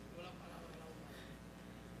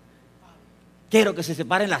 Quiero que se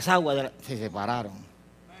separen las aguas, se separaron.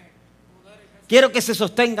 Quiero que se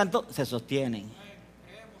sostengan, se sostienen.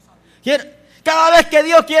 Cada vez que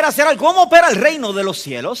Dios quiere hacer algo, ¿cómo opera el reino de los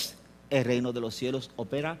cielos? El reino de los cielos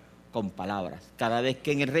opera con palabras. Cada vez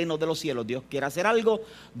que en el reino de los cielos Dios quiere hacer algo,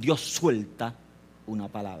 Dios suelta una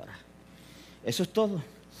palabra. Eso es todo.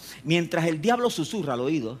 Mientras el diablo susurra al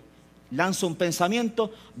oído, lanza un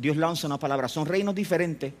pensamiento, Dios lanza una palabra. Son reinos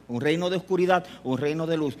diferentes, un reino de oscuridad, un reino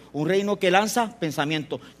de luz, un reino que lanza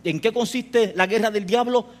pensamiento. ¿En qué consiste la guerra del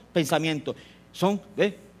diablo? Pensamiento.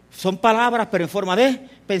 Son palabras, pero en forma de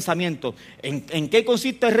pensamiento. ¿En qué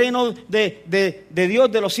consiste el reino de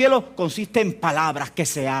Dios, de los cielos? Consiste en palabras que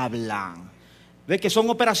se hablan. ¿Ves que son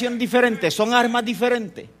operaciones diferentes, son armas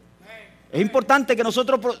diferentes? Es importante que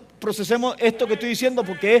nosotros procesemos esto que estoy diciendo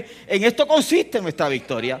porque en esto consiste nuestra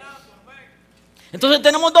victoria. Entonces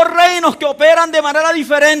tenemos dos reinos que operan de manera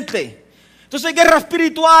diferente. Entonces guerra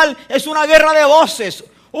espiritual es una guerra de voces.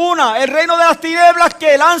 Una, el reino de las tinieblas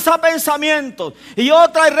que lanza pensamientos. Y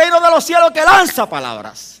otra, el reino de los cielos que lanza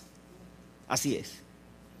palabras. Así es.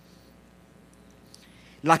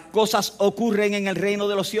 Las cosas ocurren en el reino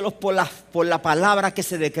de los cielos por la palabra que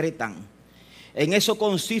se decretan. En eso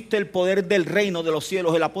consiste el poder del reino de los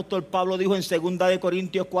cielos. El apóstol Pablo dijo en 2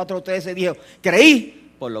 Corintios 4:13, dijo, creí,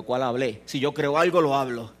 por lo cual hablé. Si yo creo algo, lo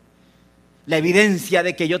hablo. La evidencia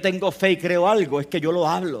de que yo tengo fe y creo algo es que yo lo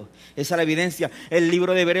hablo. Esa es la evidencia. El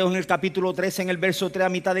libro de Hebreos en el capítulo 13, en el verso 3, a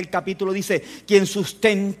mitad del capítulo dice, quien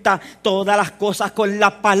sustenta todas las cosas con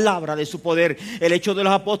la palabra de su poder. El Hecho de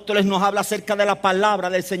los Apóstoles nos habla acerca de la palabra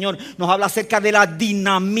del Señor. Nos habla acerca de la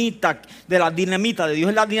dinamita de Dios.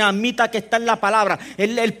 Es la dinamita que está en la palabra.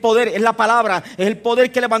 Es el poder, es la palabra. Es el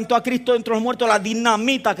poder que levantó a Cristo de entre los muertos. La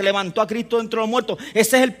dinamita que levantó a Cristo de entre los muertos.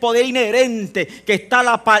 Ese es el poder inherente que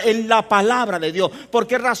está en la palabra de Dios. ¿Por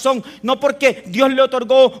qué razón? No porque Dios le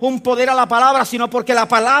otorgó un poder a la palabra, sino porque la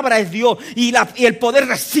palabra es Dios y el poder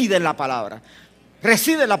reside en la palabra.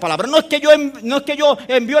 Reside en la palabra. No es que yo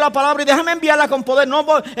envío la palabra y déjame enviarla con poder. No,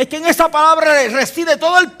 es que en esa palabra reside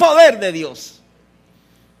todo el poder de Dios.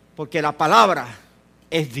 Porque la palabra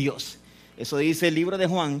es Dios. Eso dice el libro de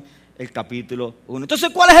Juan, el capítulo 1. Entonces,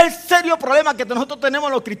 ¿cuál es el serio problema que nosotros tenemos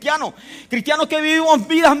los cristianos? Cristianos que vivimos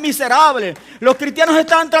vidas miserables. Los cristianos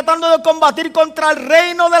están tratando de combatir contra el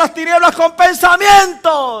reino de las tinieblas con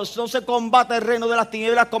pensamientos. No se combate el reino de las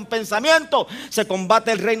tinieblas con pensamientos. Se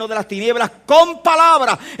combate el reino de las tinieblas con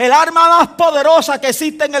palabra. El arma más poderosa que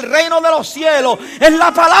existe en el reino de los cielos es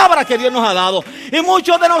la palabra que Dios nos ha dado. Y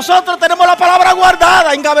muchos de nosotros tenemos la palabra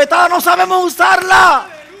guardada, engavetada, no sabemos usarla.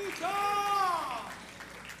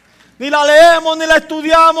 ni la leemos, ni la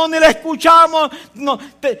estudiamos, ni la escuchamos.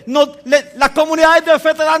 Las comunidades de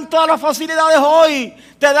fe te dan todas las facilidades hoy.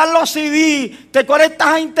 Te dan los CD, te conectas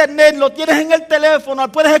a internet, lo tienes en el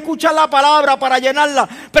teléfono, puedes escuchar la palabra para llenarla.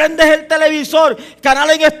 Prendes el televisor, canal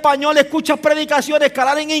en español, escuchas predicaciones,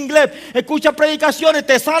 canal en inglés, escuchas predicaciones,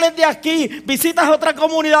 te sales de aquí, visitas otra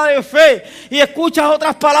comunidad de fe y escuchas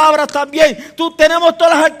otras palabras también. Tenemos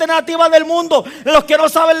todas las alternativas del mundo. Los que no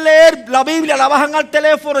saben leer la Biblia la bajan al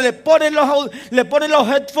teléfono, le ponen los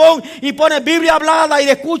headphones y ponen Biblia hablada y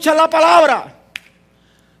escuchan la palabra.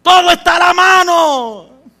 Todo está a la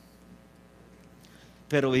mano.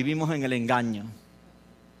 Pero vivimos en el engaño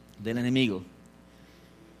del enemigo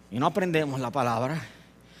y no aprendemos la palabra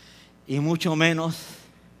y mucho menos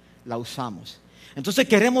la usamos. Entonces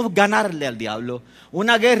queremos ganarle al diablo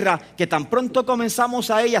una guerra que tan pronto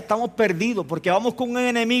comenzamos a ella estamos perdidos, porque vamos con un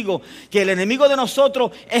enemigo que el enemigo de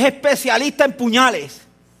nosotros es especialista en puñales,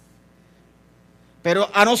 pero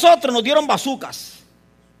a nosotros nos dieron bazucas.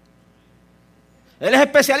 Él es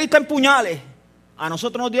especialista en puñales, a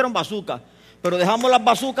nosotros nos dieron bazucas, pero dejamos las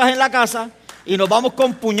bazucas en la casa y nos vamos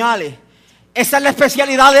con puñales. Esa es la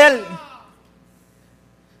especialidad de él.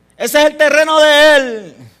 Ese es el terreno de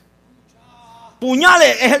él.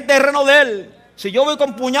 Puñales es el terreno de él. Si yo voy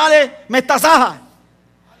con puñales, me estasaja.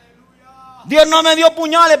 Dios no me dio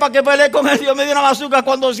puñales para que pelee con él. Dios me dio una bazuca.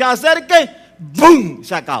 Cuando se acerque, ¡bum!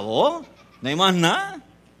 Se acabó. No hay más nada.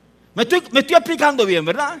 Me estoy explicando bien,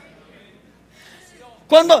 ¿verdad?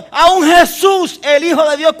 Cuando aún Jesús, el Hijo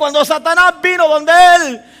de Dios, cuando Satanás vino donde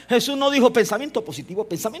él, Jesús no dijo pensamiento positivo,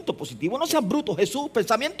 no seas bruto Jesús,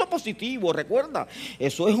 pensamiento positivo, recuerda,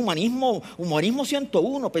 eso es humanismo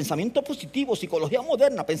 101, pensamiento positivo, psicología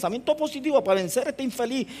moderna, pensamiento positivo para vencer a este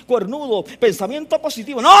infeliz cuernudo, pensamiento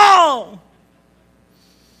positivo, ¡no!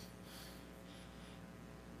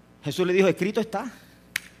 Jesús le dijo, escrito está.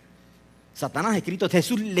 Satanás, escrito,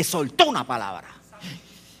 Jesús le soltó una palabra.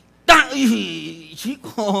 Ay,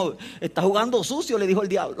 chico, está jugando sucio, le dijo el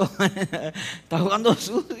diablo. Está jugando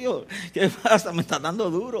sucio. ¿Qué pasa? Me está dando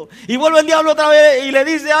duro. Y vuelve el diablo otra vez y le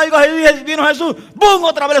dice algo a Jesús. Y vino Jesús, ¡bum!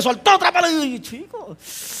 Otra vez le soltó otra palabra. Y chico.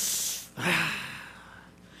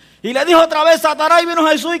 Y le dijo otra vez Satanás y vino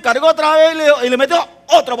Jesús y cargó otra vez y le metió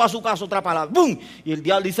otro bazucazo, otra palabra. ¡Bum! Y el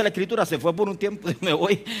diablo, dice la escritura, se fue por un tiempo y me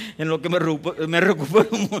voy. En lo que me recupero,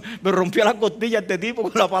 me rompió la costilla este tipo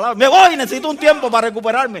con la palabra. Me voy, necesito un tiempo para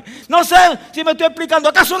recuperarme. No sé si me estoy explicando.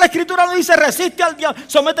 ¿Acaso la escritura no dice resiste al diablo?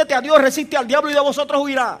 Sométete a Dios, resiste al diablo y de vosotros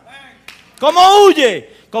huirá. ¿Cómo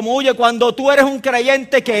huye? Como huye cuando tú eres un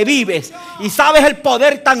creyente que vives y sabes el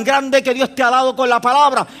poder tan grande que Dios te ha dado con la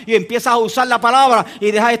palabra y empiezas a usar la palabra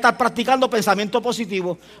y dejas de estar practicando pensamiento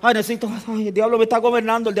positivo. Ay, el diablo me está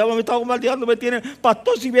gobernando, el diablo me está bombardeando, me tiene,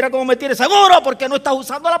 pastor, si viera cómo me tiene, seguro, porque no estás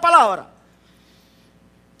usando la palabra.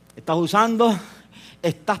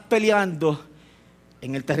 Estás peleando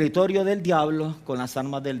en el territorio del diablo con las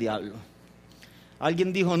armas del diablo.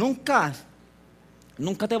 Alguien dijo, nunca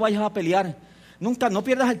te vayas a pelear. No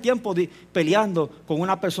pierdas el tiempo peleando con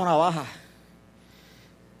una persona baja.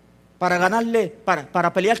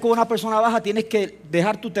 Para pelear con una persona baja tienes que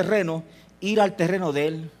dejar tu terreno, ir al terreno de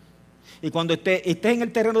él. Y cuando estés en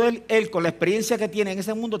el terreno de él, él con la experiencia que tiene en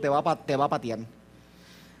ese mundo te va a patear.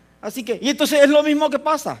 Así que, y entonces es lo mismo que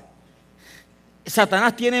pasa.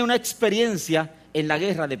 Satanás tiene una experiencia en la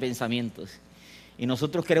guerra de pensamientos. Y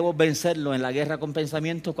nosotros queremos vencerlo en la guerra con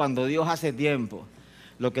pensamientos cuando Dios hace tiempo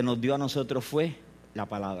lo que nos dio a nosotros fue la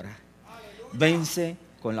palabra. Vence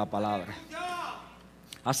con la palabra.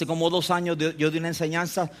 Hace como 2 años yo di una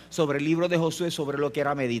enseñanza sobre el libro de Josué, sobre lo que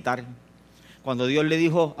era meditar. Cuando Dios le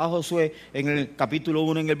dijo a Josué en el capítulo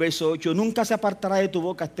 1, en el verso 8, nunca se apartará de tu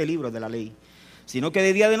boca este libro de la ley, sino que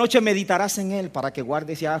de día y de noche meditarás en él para que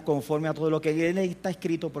guardes y hagas conforme a todo lo que en él está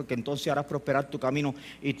escrito, porque entonces harás prosperar tu camino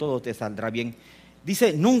y todo te saldrá bien.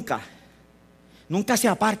 Dice nunca se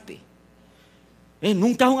aparte.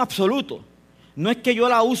 Nunca es un absoluto. No es que yo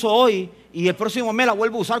la uso hoy y el próximo mes la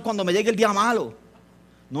vuelvo a usar cuando me llegue el día malo.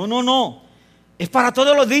 No. Es para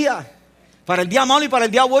todos los días. Para el día malo y para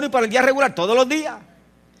el día bueno y para el día regular. Todos los días.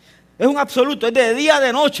 Es un absoluto. Es de día,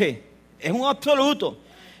 de noche. Es un absoluto.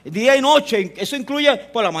 Día y noche. Eso incluye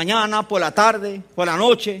por la mañana, por la tarde, por la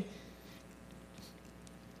noche.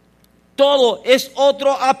 Todo es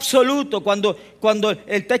otro absoluto. Cuando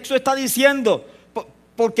el texto está diciendo,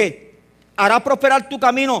 porque hará prosperar tu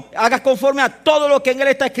camino, hagas conforme a todo lo que en él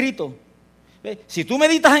está escrito. ¿Ves? Si tú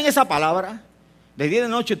meditas en esa palabra, de día y de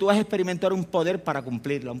noche tú vas a experimentar un poder para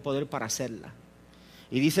cumplirla, un poder para hacerla.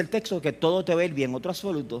 Y dice el texto que todo te va a ir bien, otro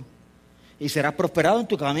absoluto, y serás prosperado en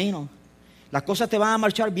tu camino. Las cosas te van a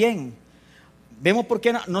marchar bien. ¿Vemos por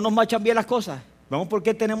qué no nos marchan bien las cosas? ¿Vemos por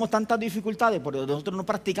qué tenemos tantas dificultades? Porque nosotros no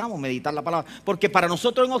practicamos meditar la palabra. Porque para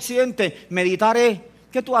nosotros en Occidente, meditar es...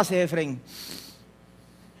 ¿Qué tú haces, Efraín?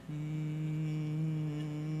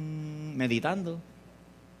 Meditando.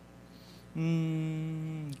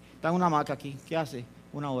 Está en una hamaca aquí. ¿Qué hace?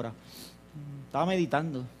 1 hora. Estaba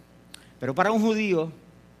meditando. Pero para un judío,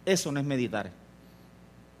 eso no es meditar.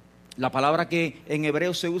 La palabra que en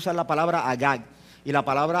hebreo se usa es la palabra agag. Y la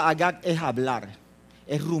palabra agag es hablar,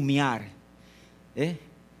 es rumiar.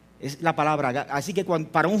 Es la palabra. Así que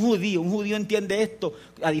para un judío entiende esto,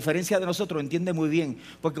 a diferencia de nosotros, entiende muy bien.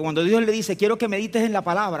 Porque cuando Dios le dice, quiero que medites en la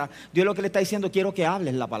palabra, Dios lo que le está diciendo, quiero que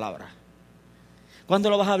hables la palabra. ¿Cuándo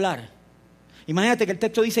lo vas a hablar? Imagínate que el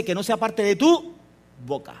texto dice que no sea parte de tu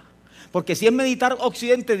boca. Porque si es meditar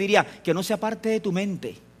Occidente, diría que no sea parte de tu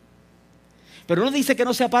mente. Pero no dice que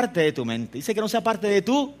no sea parte de tu mente, dice que no sea parte de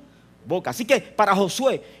tu boca. Así que para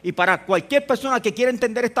Josué y para cualquier persona que quiera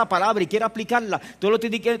entender esta palabra y quiera aplicarla, todo lo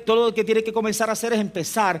que tiene que comenzar a hacer es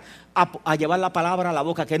empezar a llevar la palabra a la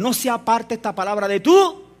boca. Que no sea parte esta palabra de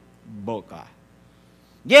tu boca.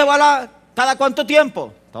 Llévala cada cuánto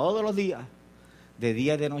tiempo, todos los días, de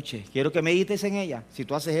día y de noche. Quiero que medites en ella. Si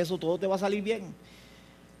tú haces eso, todo te va a salir bien.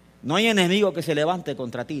 No hay enemigo que se levante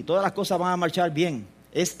contra ti. Todas las cosas van a marchar bien.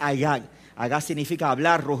 Es agag. Agag significa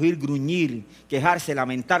hablar, rugir, gruñir, quejarse,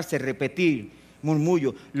 lamentarse, repetir,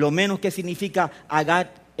 murmullo. Lo menos que significa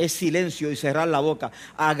agag es silencio y cerrar la boca.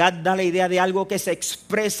 Agag da la idea de algo que se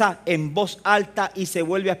expresa en voz alta y se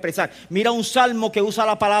vuelve a expresar. Mira un salmo que usa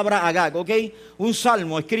la palabra agag, ¿ok? Un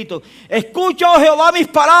salmo escrito. Escucha, oh Jehová, mis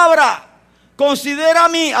palabras. Considera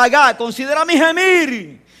mi agag, considera mi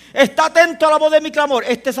gemir. Está atento a la voz de mi clamor.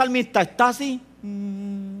 Este salmista está así.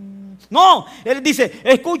 No, él dice,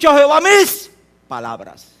 escucha, Jehová, mis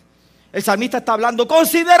palabras. El salmista está hablando,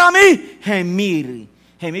 considera mi gemir.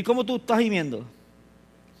 Gemir, ¿cómo tú estás gimiendo?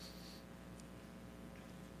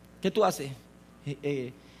 ¿Qué tú haces?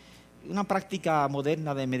 Una práctica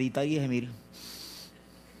moderna de meditar y gemir.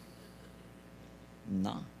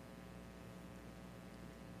 No.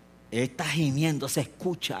 Él está gimiendo, se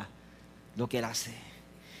escucha lo que él hace.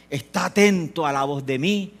 Está atento a la voz de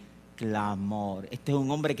mi clamor. Este es un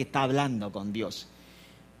hombre que está hablando con Dios.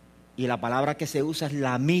 Y la palabra que se usa es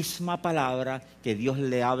la misma palabra que Dios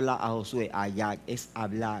le habla a Josué. Agag, es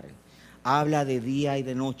hablar. Habla de día y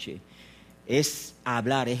de noche. Es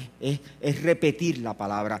hablar, es repetir la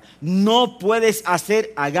palabra. No puedes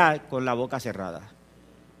hacer agag con la boca cerrada.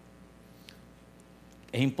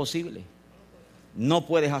 Es imposible. No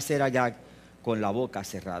puedes hacer agag con la boca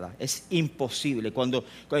cerrada. Es imposible. Cuando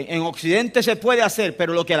en Occidente se puede hacer,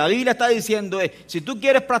 pero lo que la Biblia está diciendo es, si tú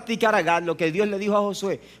quieres practicar agag, lo que Dios le dijo a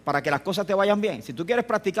Josué, para que las cosas te vayan bien, si tú quieres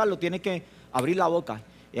practicarlo, tienes que abrir la boca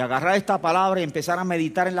y agarrar esta palabra y empezar a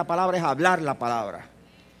meditar en la palabra, es hablar la palabra.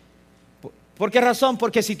 ¿Por qué razón?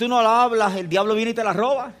 Porque si tú no la hablas, el diablo viene y te la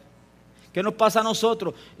roba. ¿Qué nos pasa a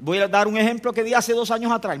nosotros? Voy a dar un ejemplo que di hace 2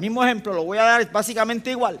 años atrás. El mismo ejemplo, lo voy a dar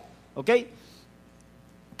básicamente igual. ¿Ok?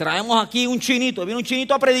 Traemos aquí un chinito, viene un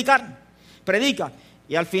chinito a predica.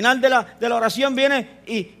 Y al final de la oración viene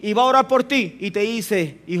y va a orar por ti. Y te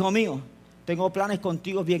dice, hijo mío, tengo planes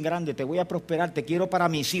contigo bien grandes, te voy a prosperar, te quiero para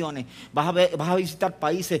misiones, vas a visitar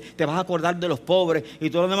países, te vas a acordar de los pobres y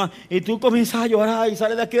todo lo demás. Y tú comienzas a llorar y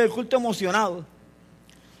sales de aquí del culto emocionado.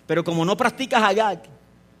 Pero como no practicas agag,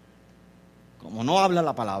 como no hablas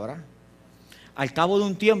la palabra, al cabo de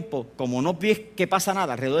un tiempo, como no ves que pasa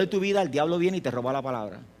nada alrededor de tu vida, el diablo viene y te roba la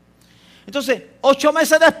palabra. Entonces, 8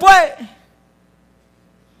 meses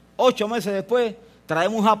después,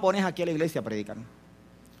 traemos un japonés aquí a la iglesia a predicar.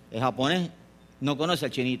 El japonés no conoce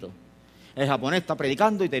al chinito. El japonés está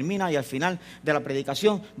predicando y termina, y al final de la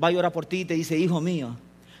predicación va a llorar por ti y te dice, hijo mío,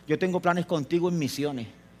 yo tengo planes contigo en misiones.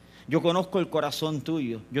 Yo conozco el corazón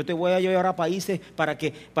tuyo. Yo te voy a llevar a países para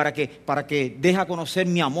que dejes a conocer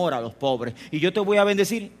mi amor a los pobres. Y yo te voy a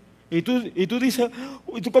bendecir. Y tú dices,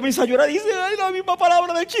 y tú comienzas a llorar y dices, ay, la misma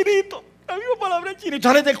palabra del chinito. La misma palabra del chinito.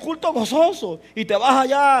 Sales del culto gozoso y te vas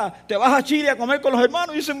a Chile a comer con los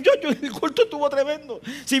hermanos. Y dices, muchachos, el culto estuvo tremendo.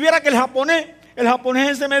 Si viera que el japonés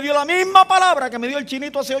ese me dio la misma palabra que me dio el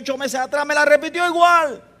chinito hace 8 meses atrás, me la repitió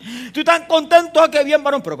igual. Estoy tan contento, que bien,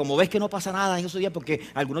 varón. Pero como ves que no pasa nada en esos días, porque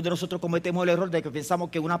algunos de nosotros cometemos el error de que pensamos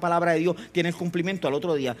que una palabra de Dios tiene el cumplimiento al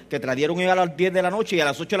otro día, que te la dieron a las 10 de la noche y a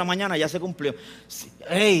las 8 de la mañana ya se cumplió.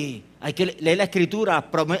 Hey, hay que leer la escritura.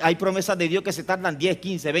 Hay promesas de Dios que se tardan 10,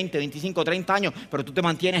 15, 20, 25, 30 años, pero tú te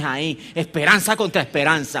mantienes ahí. Esperanza contra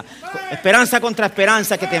esperanza. Esperanza contra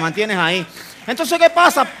esperanza, que te mantienes ahí. Entonces, ¿qué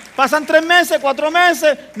pasa? Pasan 3 meses, 4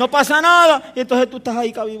 meses, no pasa nada, y entonces tú estás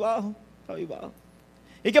ahí cabizbajo.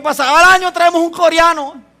 ¿Y qué pasa? Al año traemos un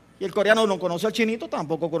coreano Y el coreano no conoce al chinito,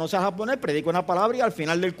 tampoco conoce al japonés, predica una palabra y al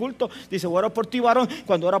final del culto dice, voy a orar por ti, varón.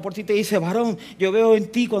 Cuando ora por ti te dice, varón, yo veo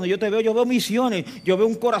en ti, cuando yo te veo, yo veo misiones, yo veo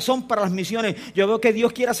un corazón para las misiones, yo veo que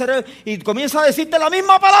Dios quiere hacer, y comienza a decirte la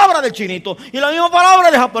misma palabra del chinito y la misma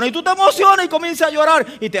palabra del japonés, y tú te emocionas y comienzas a llorar,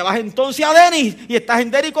 y te vas entonces a Denis, y estás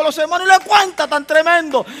en Denis con los hermanos y le cuentas tan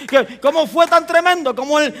tremendo, que cómo fue tan tremendo,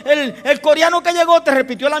 como el coreano que llegó te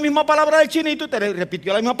repitió la misma palabra del chinito y te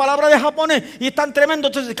repitió la misma palabra del japonés, y es tan tremendo.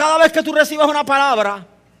 Entonces cada vez que tú recibas una palabra,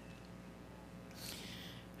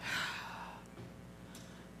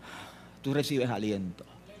 tú recibes aliento.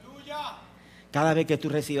 Cada vez que tú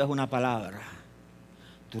recibes una palabra,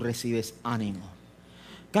 tú recibes ánimo.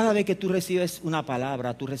 Cada vez que tú recibes una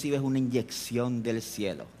palabra, tú recibes una inyección del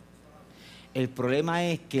cielo. El problema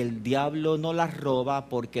es que el diablo no la roba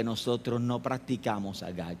porque nosotros no practicamos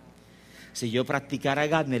Agag. Si yo practicara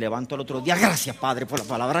Agag, me levanto el otro día. Gracias, Padre, por la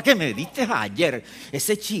palabra que me diste ayer.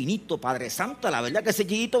 Ese chinito, Padre Santo, la verdad que ese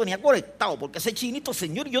chinito venía conectado. Porque ese chinito,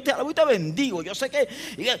 Señor, yo te alabo y te bendigo. Yo sé que...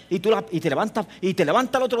 Y te levantas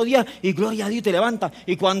el otro día y gloria a Dios, te levantas.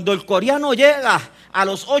 Y cuando el coreano llega a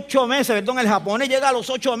los 8 meses, el japonés llega a los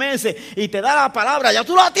 8 meses y te da la palabra, ya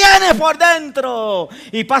tú la tienes por dentro.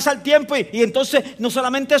 Y pasa el tiempo y entonces, no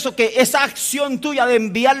solamente eso, que esa acción tuya de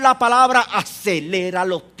enviar la palabra acelera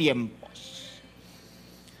los tiempos.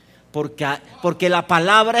 Porque la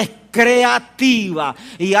palabra es creativa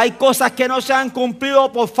y hay cosas que no se han cumplido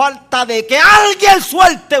por falta de que alguien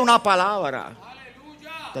suelte una palabra.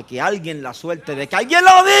 De que alguien la suelte, de que alguien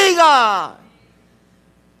lo diga.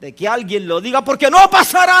 De que alguien lo diga, porque no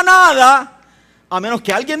pasará nada a menos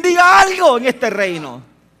que alguien diga algo en este reino.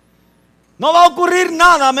 No va a ocurrir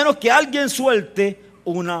nada a menos que alguien suelte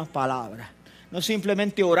una palabra. No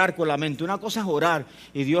simplemente orar con la mente. Una cosa es orar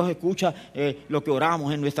y Dios escucha lo que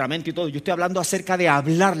oramos en nuestra mente y todo. Yo estoy hablando acerca de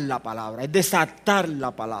hablar la palabra, es desatar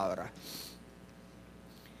la palabra.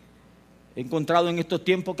 He encontrado en estos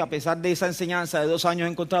tiempos que a pesar de esa enseñanza de 2 años,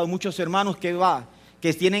 he encontrado muchos hermanos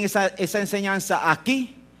que tienen esa enseñanza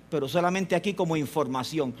aquí, pero solamente aquí como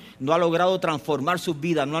información. No ha logrado transformar sus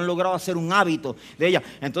vidas, no han logrado hacer un hábito de ella.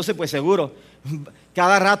 Entonces, pues seguro,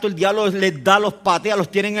 cada rato el diablo les da, los patea,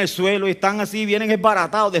 los tiene en el suelo y están así, vienen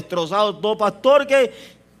esbaratados, destrozados, todo. Pastor,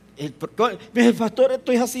 el pastor,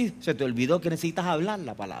 esto es así. Se te olvidó que necesitas hablar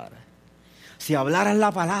la palabra. Si hablaras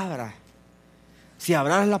la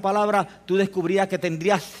palabra, tú descubrirías que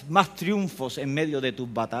tendrías más triunfos en medio de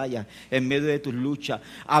tus batallas, en medio de tus luchas.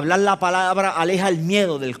 Hablar la palabra aleja el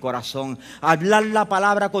miedo del corazón. Hablar la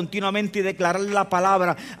palabra continuamente y declarar la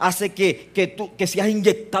palabra hace que seas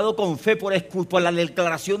inyectado con fe por la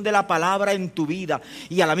declaración de la palabra en tu vida.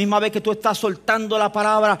 Y a la misma vez que tú estás soltando la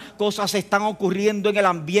palabra, cosas están ocurriendo en el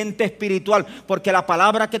ambiente espiritual. Porque la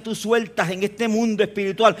palabra que tú sueltas en este mundo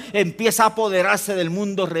espiritual empieza a apoderarse del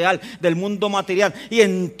mundo real, del mundo material. Y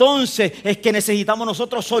entonces es que necesitamos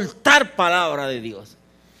nosotros soltar palabra de Dios,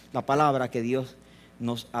 la palabra que Dios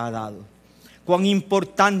nos ha dado. Cuán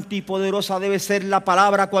importante y poderosa debe ser la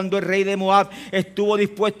palabra cuando el rey de Moab estuvo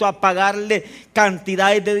dispuesto a pagarle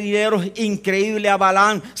cantidades de dinero increíbles a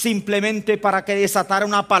Balaam simplemente para que desatara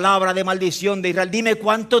una palabra de maldición de Israel. Dime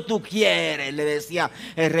cuánto tú quieres, le decía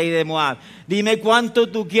el rey de Moab. Dime cuánto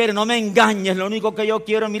tú quieres, no me engañes, lo único que yo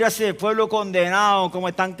quiero, mira ese pueblo condenado, cómo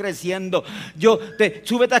están creciendo.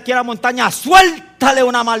 Súbete aquí a la montaña, suéltale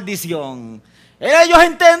una maldición. Ellos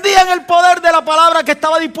entendían el poder de la palabra, que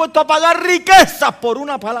estaba dispuesto a pagar riquezas por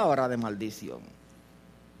una palabra de maldición.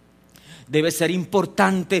 Debe ser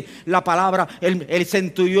importante la palabra. El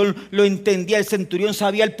centurión lo entendía, el centurión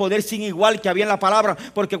sabía el poder sin igual que había en la palabra,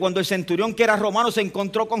 porque cuando el centurión, que era romano, se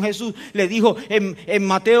encontró con Jesús, le dijo en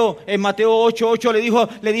Mateo 8:8,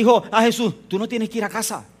 le dijo a Jesús, tú no tienes que ir a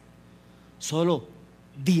casa, solo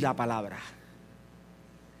di la palabra.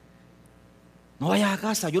 No vayas a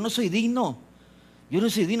casa, yo no soy digno. Yo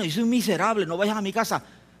soy miserable, no vayas a mi casa.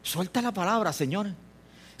 Suelta la palabra, Señor.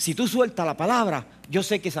 Si tú sueltas la palabra, yo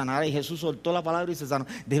sé que sanará. Y Jesús soltó la palabra y se sanó.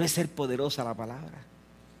 Debe ser poderosa la palabra.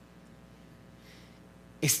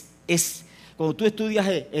 Cuando tú estudias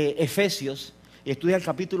Efesios, y estudias el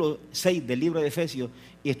capítulo 6 del libro de Efesios,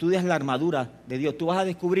 y estudias la armadura de Dios, tú vas a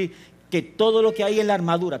descubrir que todo lo que hay en la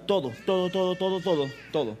armadura, todo,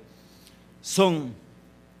 son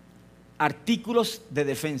artículos de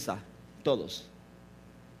defensa, todos.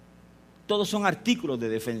 Todos son artículos de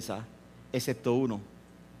defensa, excepto uno: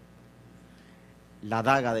 la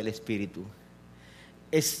daga del Espíritu.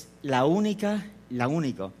 Es el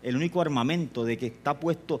único armamento de que está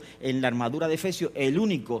puesto en la armadura de Efesios, el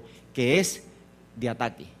único que es de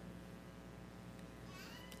ataque.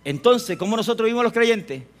 Entonces, ¿cómo nosotros vivimos los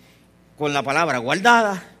creyentes? Con la palabra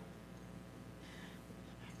guardada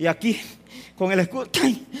Y aquí, con el escudo,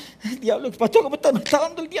 ¡ay! El diablo, pastor, ¿cómo me está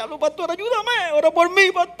dando el diablo, pastor? Ayúdame, ora por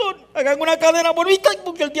mí, pastor. Hagan una cadena por mí,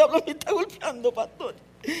 porque el diablo me está golpeando, pastor.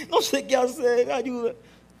 No sé qué hacer, ayuda.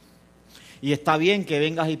 Y está bien que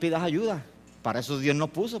vengas y pidas ayuda. Para eso Dios nos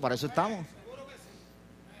puso, para eso estamos.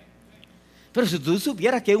 Pero si tú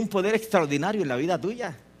supieras que hay un poder extraordinario en la vida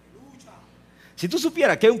tuya, si tú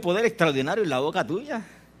supieras que hay un poder extraordinario en la boca tuya,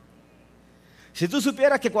 si tú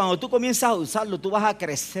supieras que cuando tú comienzas a usarlo, tú vas a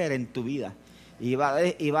crecer en tu vida y vas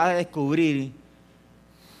a descubrir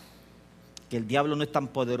que el diablo no es tan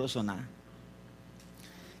poderoso nada,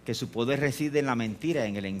 que su poder reside en la mentira y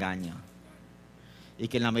en el engaño. Y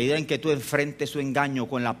que en la medida en que tú enfrentes su engaño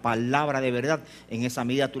con la palabra de verdad, en esa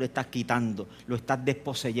medida tú le estás quitando, lo estás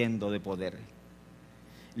desposeyendo de poder.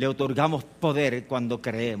 Le otorgamos poder cuando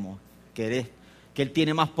creemos que Él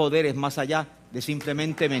tiene más poderes más allá de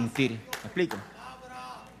simplemente mentir. ¿Me explico?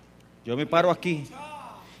 Yo me paro aquí,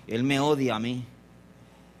 Él me odia a mí.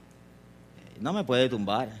 No me puede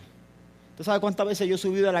tumbar. ¿Tú sabes cuántas veces yo he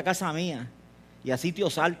subido a la casa mía? Y a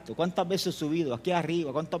sitios altos, ¿cuántas veces he subido? Aquí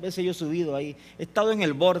arriba, ¿cuántas veces yo he subido ahí? He estado en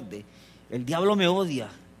el borde. El diablo me odia.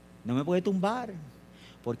 No me puede tumbar,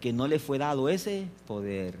 porque no le fue dado ese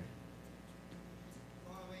poder.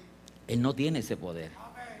 Él no tiene ese poder.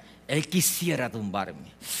 Él quisiera tumbarme.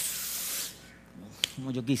 Como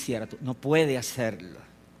yo quisiera, no puede hacerlo.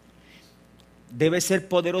 Debe ser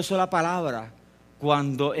poderoso la palabra.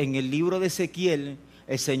 Cuando en el libro de Ezequiel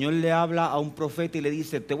el Señor le habla a un profeta y le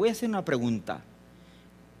dice, te voy a hacer una pregunta.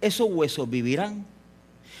 ¿Esos huesos vivirán?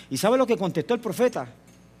 ¿Y sabe lo que contestó el profeta?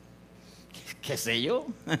 ¿Qué sé yo?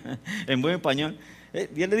 En buen español.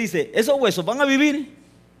 Dios le dice, ¿esos huesos van a vivir?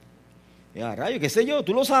 Y a rayo, ¿qué sé yo?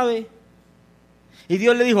 Tú lo sabes. Y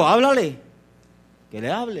Dios le dijo, háblale. Que le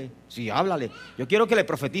hable. Sí, háblale. Yo quiero que le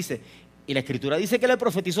profetice. Y la Escritura dice que le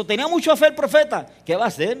profetizó. Tenía mucha fe el profeta. ¿Qué va a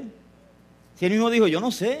hacer? Si él mismo dijo, yo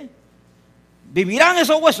no sé. ¿Vivirán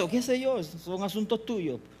esos huesos? ¿Qué sé yo? Esos son asuntos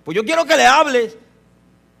tuyos. Pues yo quiero que le hables.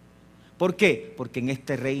 ¿Por qué? Porque en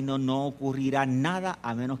este reino no ocurrirá nada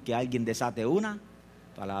a menos que alguien desate una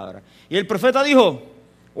palabra. Y el profeta dijo,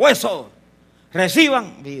 huesos,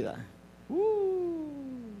 reciban vida.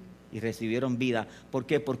 Y recibieron vida. ¿Por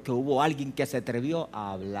qué? Porque hubo alguien que se atrevió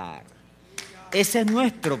a hablar. Ese es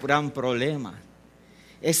nuestro gran problema.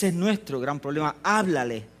 Ese es nuestro gran problema.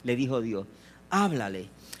 Háblale, le dijo Dios. Háblale.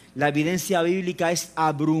 La evidencia bíblica es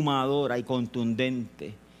abrumadora y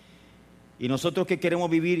contundente. Y nosotros que queremos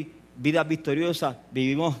vivir vidas victoriosas,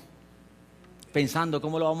 vivimos pensando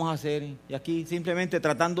cómo lo vamos a hacer. Y aquí simplemente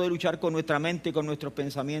tratando de luchar con nuestra mente y con nuestros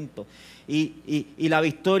pensamientos. Y la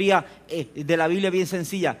victoria de la Biblia es bien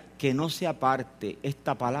sencilla. Que no se aparte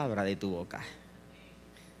esta palabra de tu boca.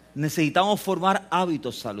 Necesitamos formar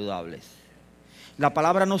hábitos saludables. La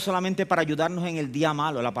palabra no es solamente para ayudarnos en el día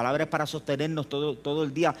malo, la palabra es para sostenernos todo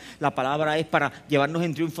el día, la palabra es para llevarnos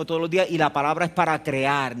en triunfo todos los días y la palabra es para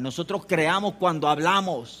crear. Nosotros creamos cuando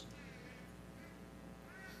hablamos.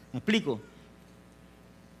 ¿Me explico?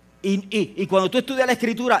 Y cuando tú estudias la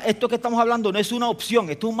Escritura, esto que estamos hablando no es una opción,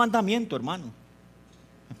 esto es un mandamiento, hermano.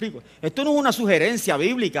 ¿Me explico? Esto no es una sugerencia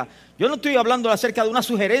bíblica. Yo no estoy hablando acerca de una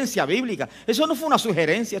sugerencia bíblica. Eso no fue una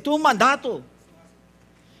sugerencia, esto es un mandato.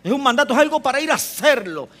 Es un mandato, es algo para ir a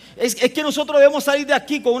hacerlo. Es que nosotros debemos salir de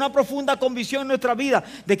aquí con una profunda convicción en nuestra vida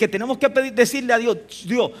de que tenemos que decirle a Dios,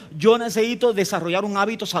 Dios, yo necesito desarrollar un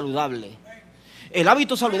hábito saludable. El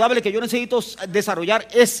hábito saludable que yo necesito desarrollar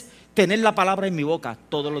es tener la palabra en mi boca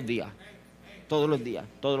todos los días. Todos los días,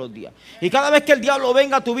 todos los días. Y cada vez que el diablo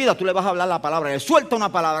venga a tu vida, tú le vas a hablar la palabra. Le suelta una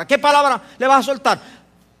palabra. ¿Qué palabra le vas a soltar?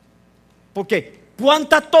 Porque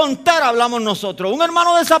 ¿cuánta tontera hablamos nosotros? Un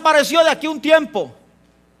hermano desapareció de aquí un tiempo.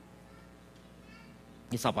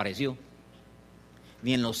 Desapareció.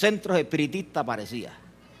 Ni en los centros espiritistas aparecía.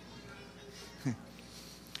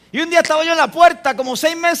 Y un día estaba yo en la puerta, como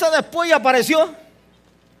 6 meses después, y apareció.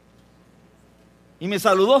 Y me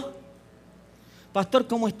saludó. Pastor,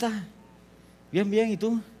 ¿cómo estás? Bien, bien, ¿y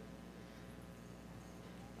tú?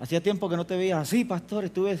 Hacía tiempo que no te veía. Sí, pastor,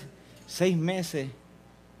 estuve 6 meses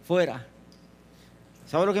fuera.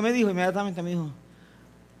 ¿Sabe lo que me dijo? Inmediatamente me dijo,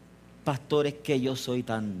 pastor, es que yo soy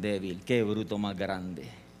tan débil. Qué bruto más grande.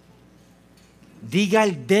 Diga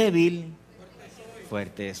el débil,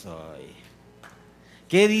 fuerte soy.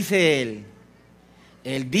 ¿Qué dice él?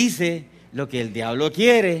 Él dice lo que el diablo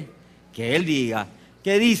quiere que él diga.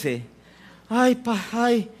 ¿Qué dice? Ay,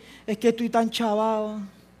 es que estoy tan chavado.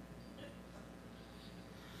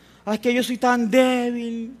 Ay, es que yo soy tan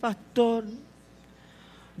débil, pastor.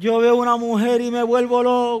 Yo veo una mujer y me vuelvo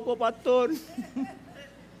loco, pastor.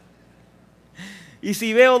 Y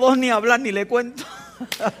si veo 2 ni hablar ni le cuento.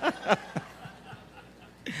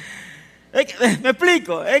 Me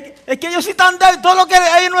explico, es que ellos sí están débiles. Todo lo que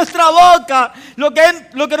hay en nuestra boca, lo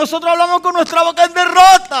que nosotros hablamos con nuestra boca es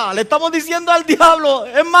derrota. Le estamos diciendo al diablo,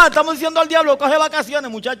 es más, estamos diciendo al diablo, coge vacaciones,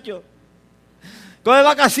 muchacho. Coge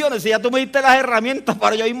vacaciones, si ya tú me diste las herramientas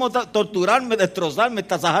para yo mismo torturarme, destrozarme,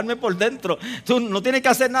 tasajarme por dentro. Tú no tienes que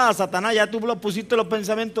hacer nada, Satanás, ya tú pusiste los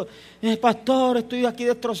pensamientos. Pastor, estoy aquí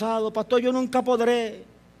destrozado, pastor, yo nunca podré.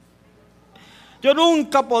 Yo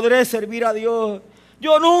nunca podré servir a Dios.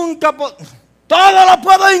 Yo nunca podré. Todo lo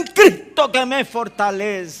puedo en Cristo que me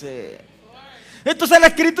fortalece. Entonces la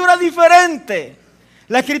escritura es diferente.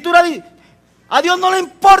 La escritura, a Dios no le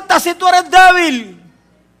importa si tú eres débil.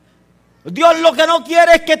 Dios lo que no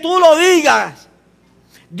quiere es que tú lo digas.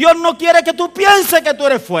 Dios no quiere que tú pienses que tú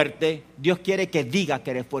eres fuerte. Dios quiere que digas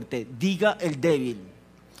que eres fuerte. Diga el débil.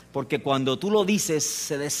 Porque cuando tú lo dices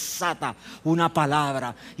se desata una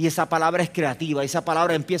palabra. Y esa palabra es creativa. Esa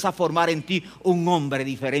palabra empieza a formar en ti un hombre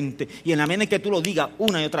diferente. Y en la medida en que tú lo digas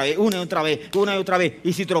una y otra vez, una y otra vez, una y otra vez.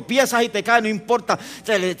 Y si tropiezas y te caes, no importa.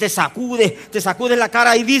 Te sacudes la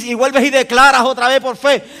cara y vuelves y declaras otra vez por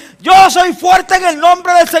fe. Yo soy fuerte en el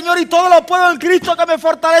nombre del Señor y todo lo puedo en Cristo que me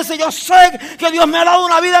fortalece. Yo sé que Dios me ha dado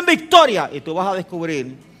una vida en victoria. Y tú vas a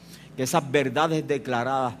descubrir que esas verdades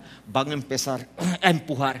declaradas van a empezar a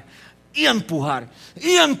empujar y empujar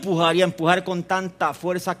y empujar y empujar con tanta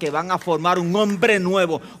fuerza que van a formar un hombre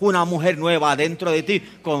nuevo, una mujer nueva dentro de ti,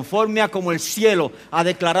 conforme a como el cielo ha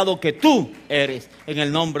declarado que tú eres, en el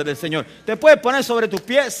nombre del Señor. Te puedes poner sobre tus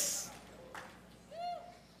pies.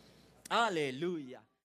 Aleluya.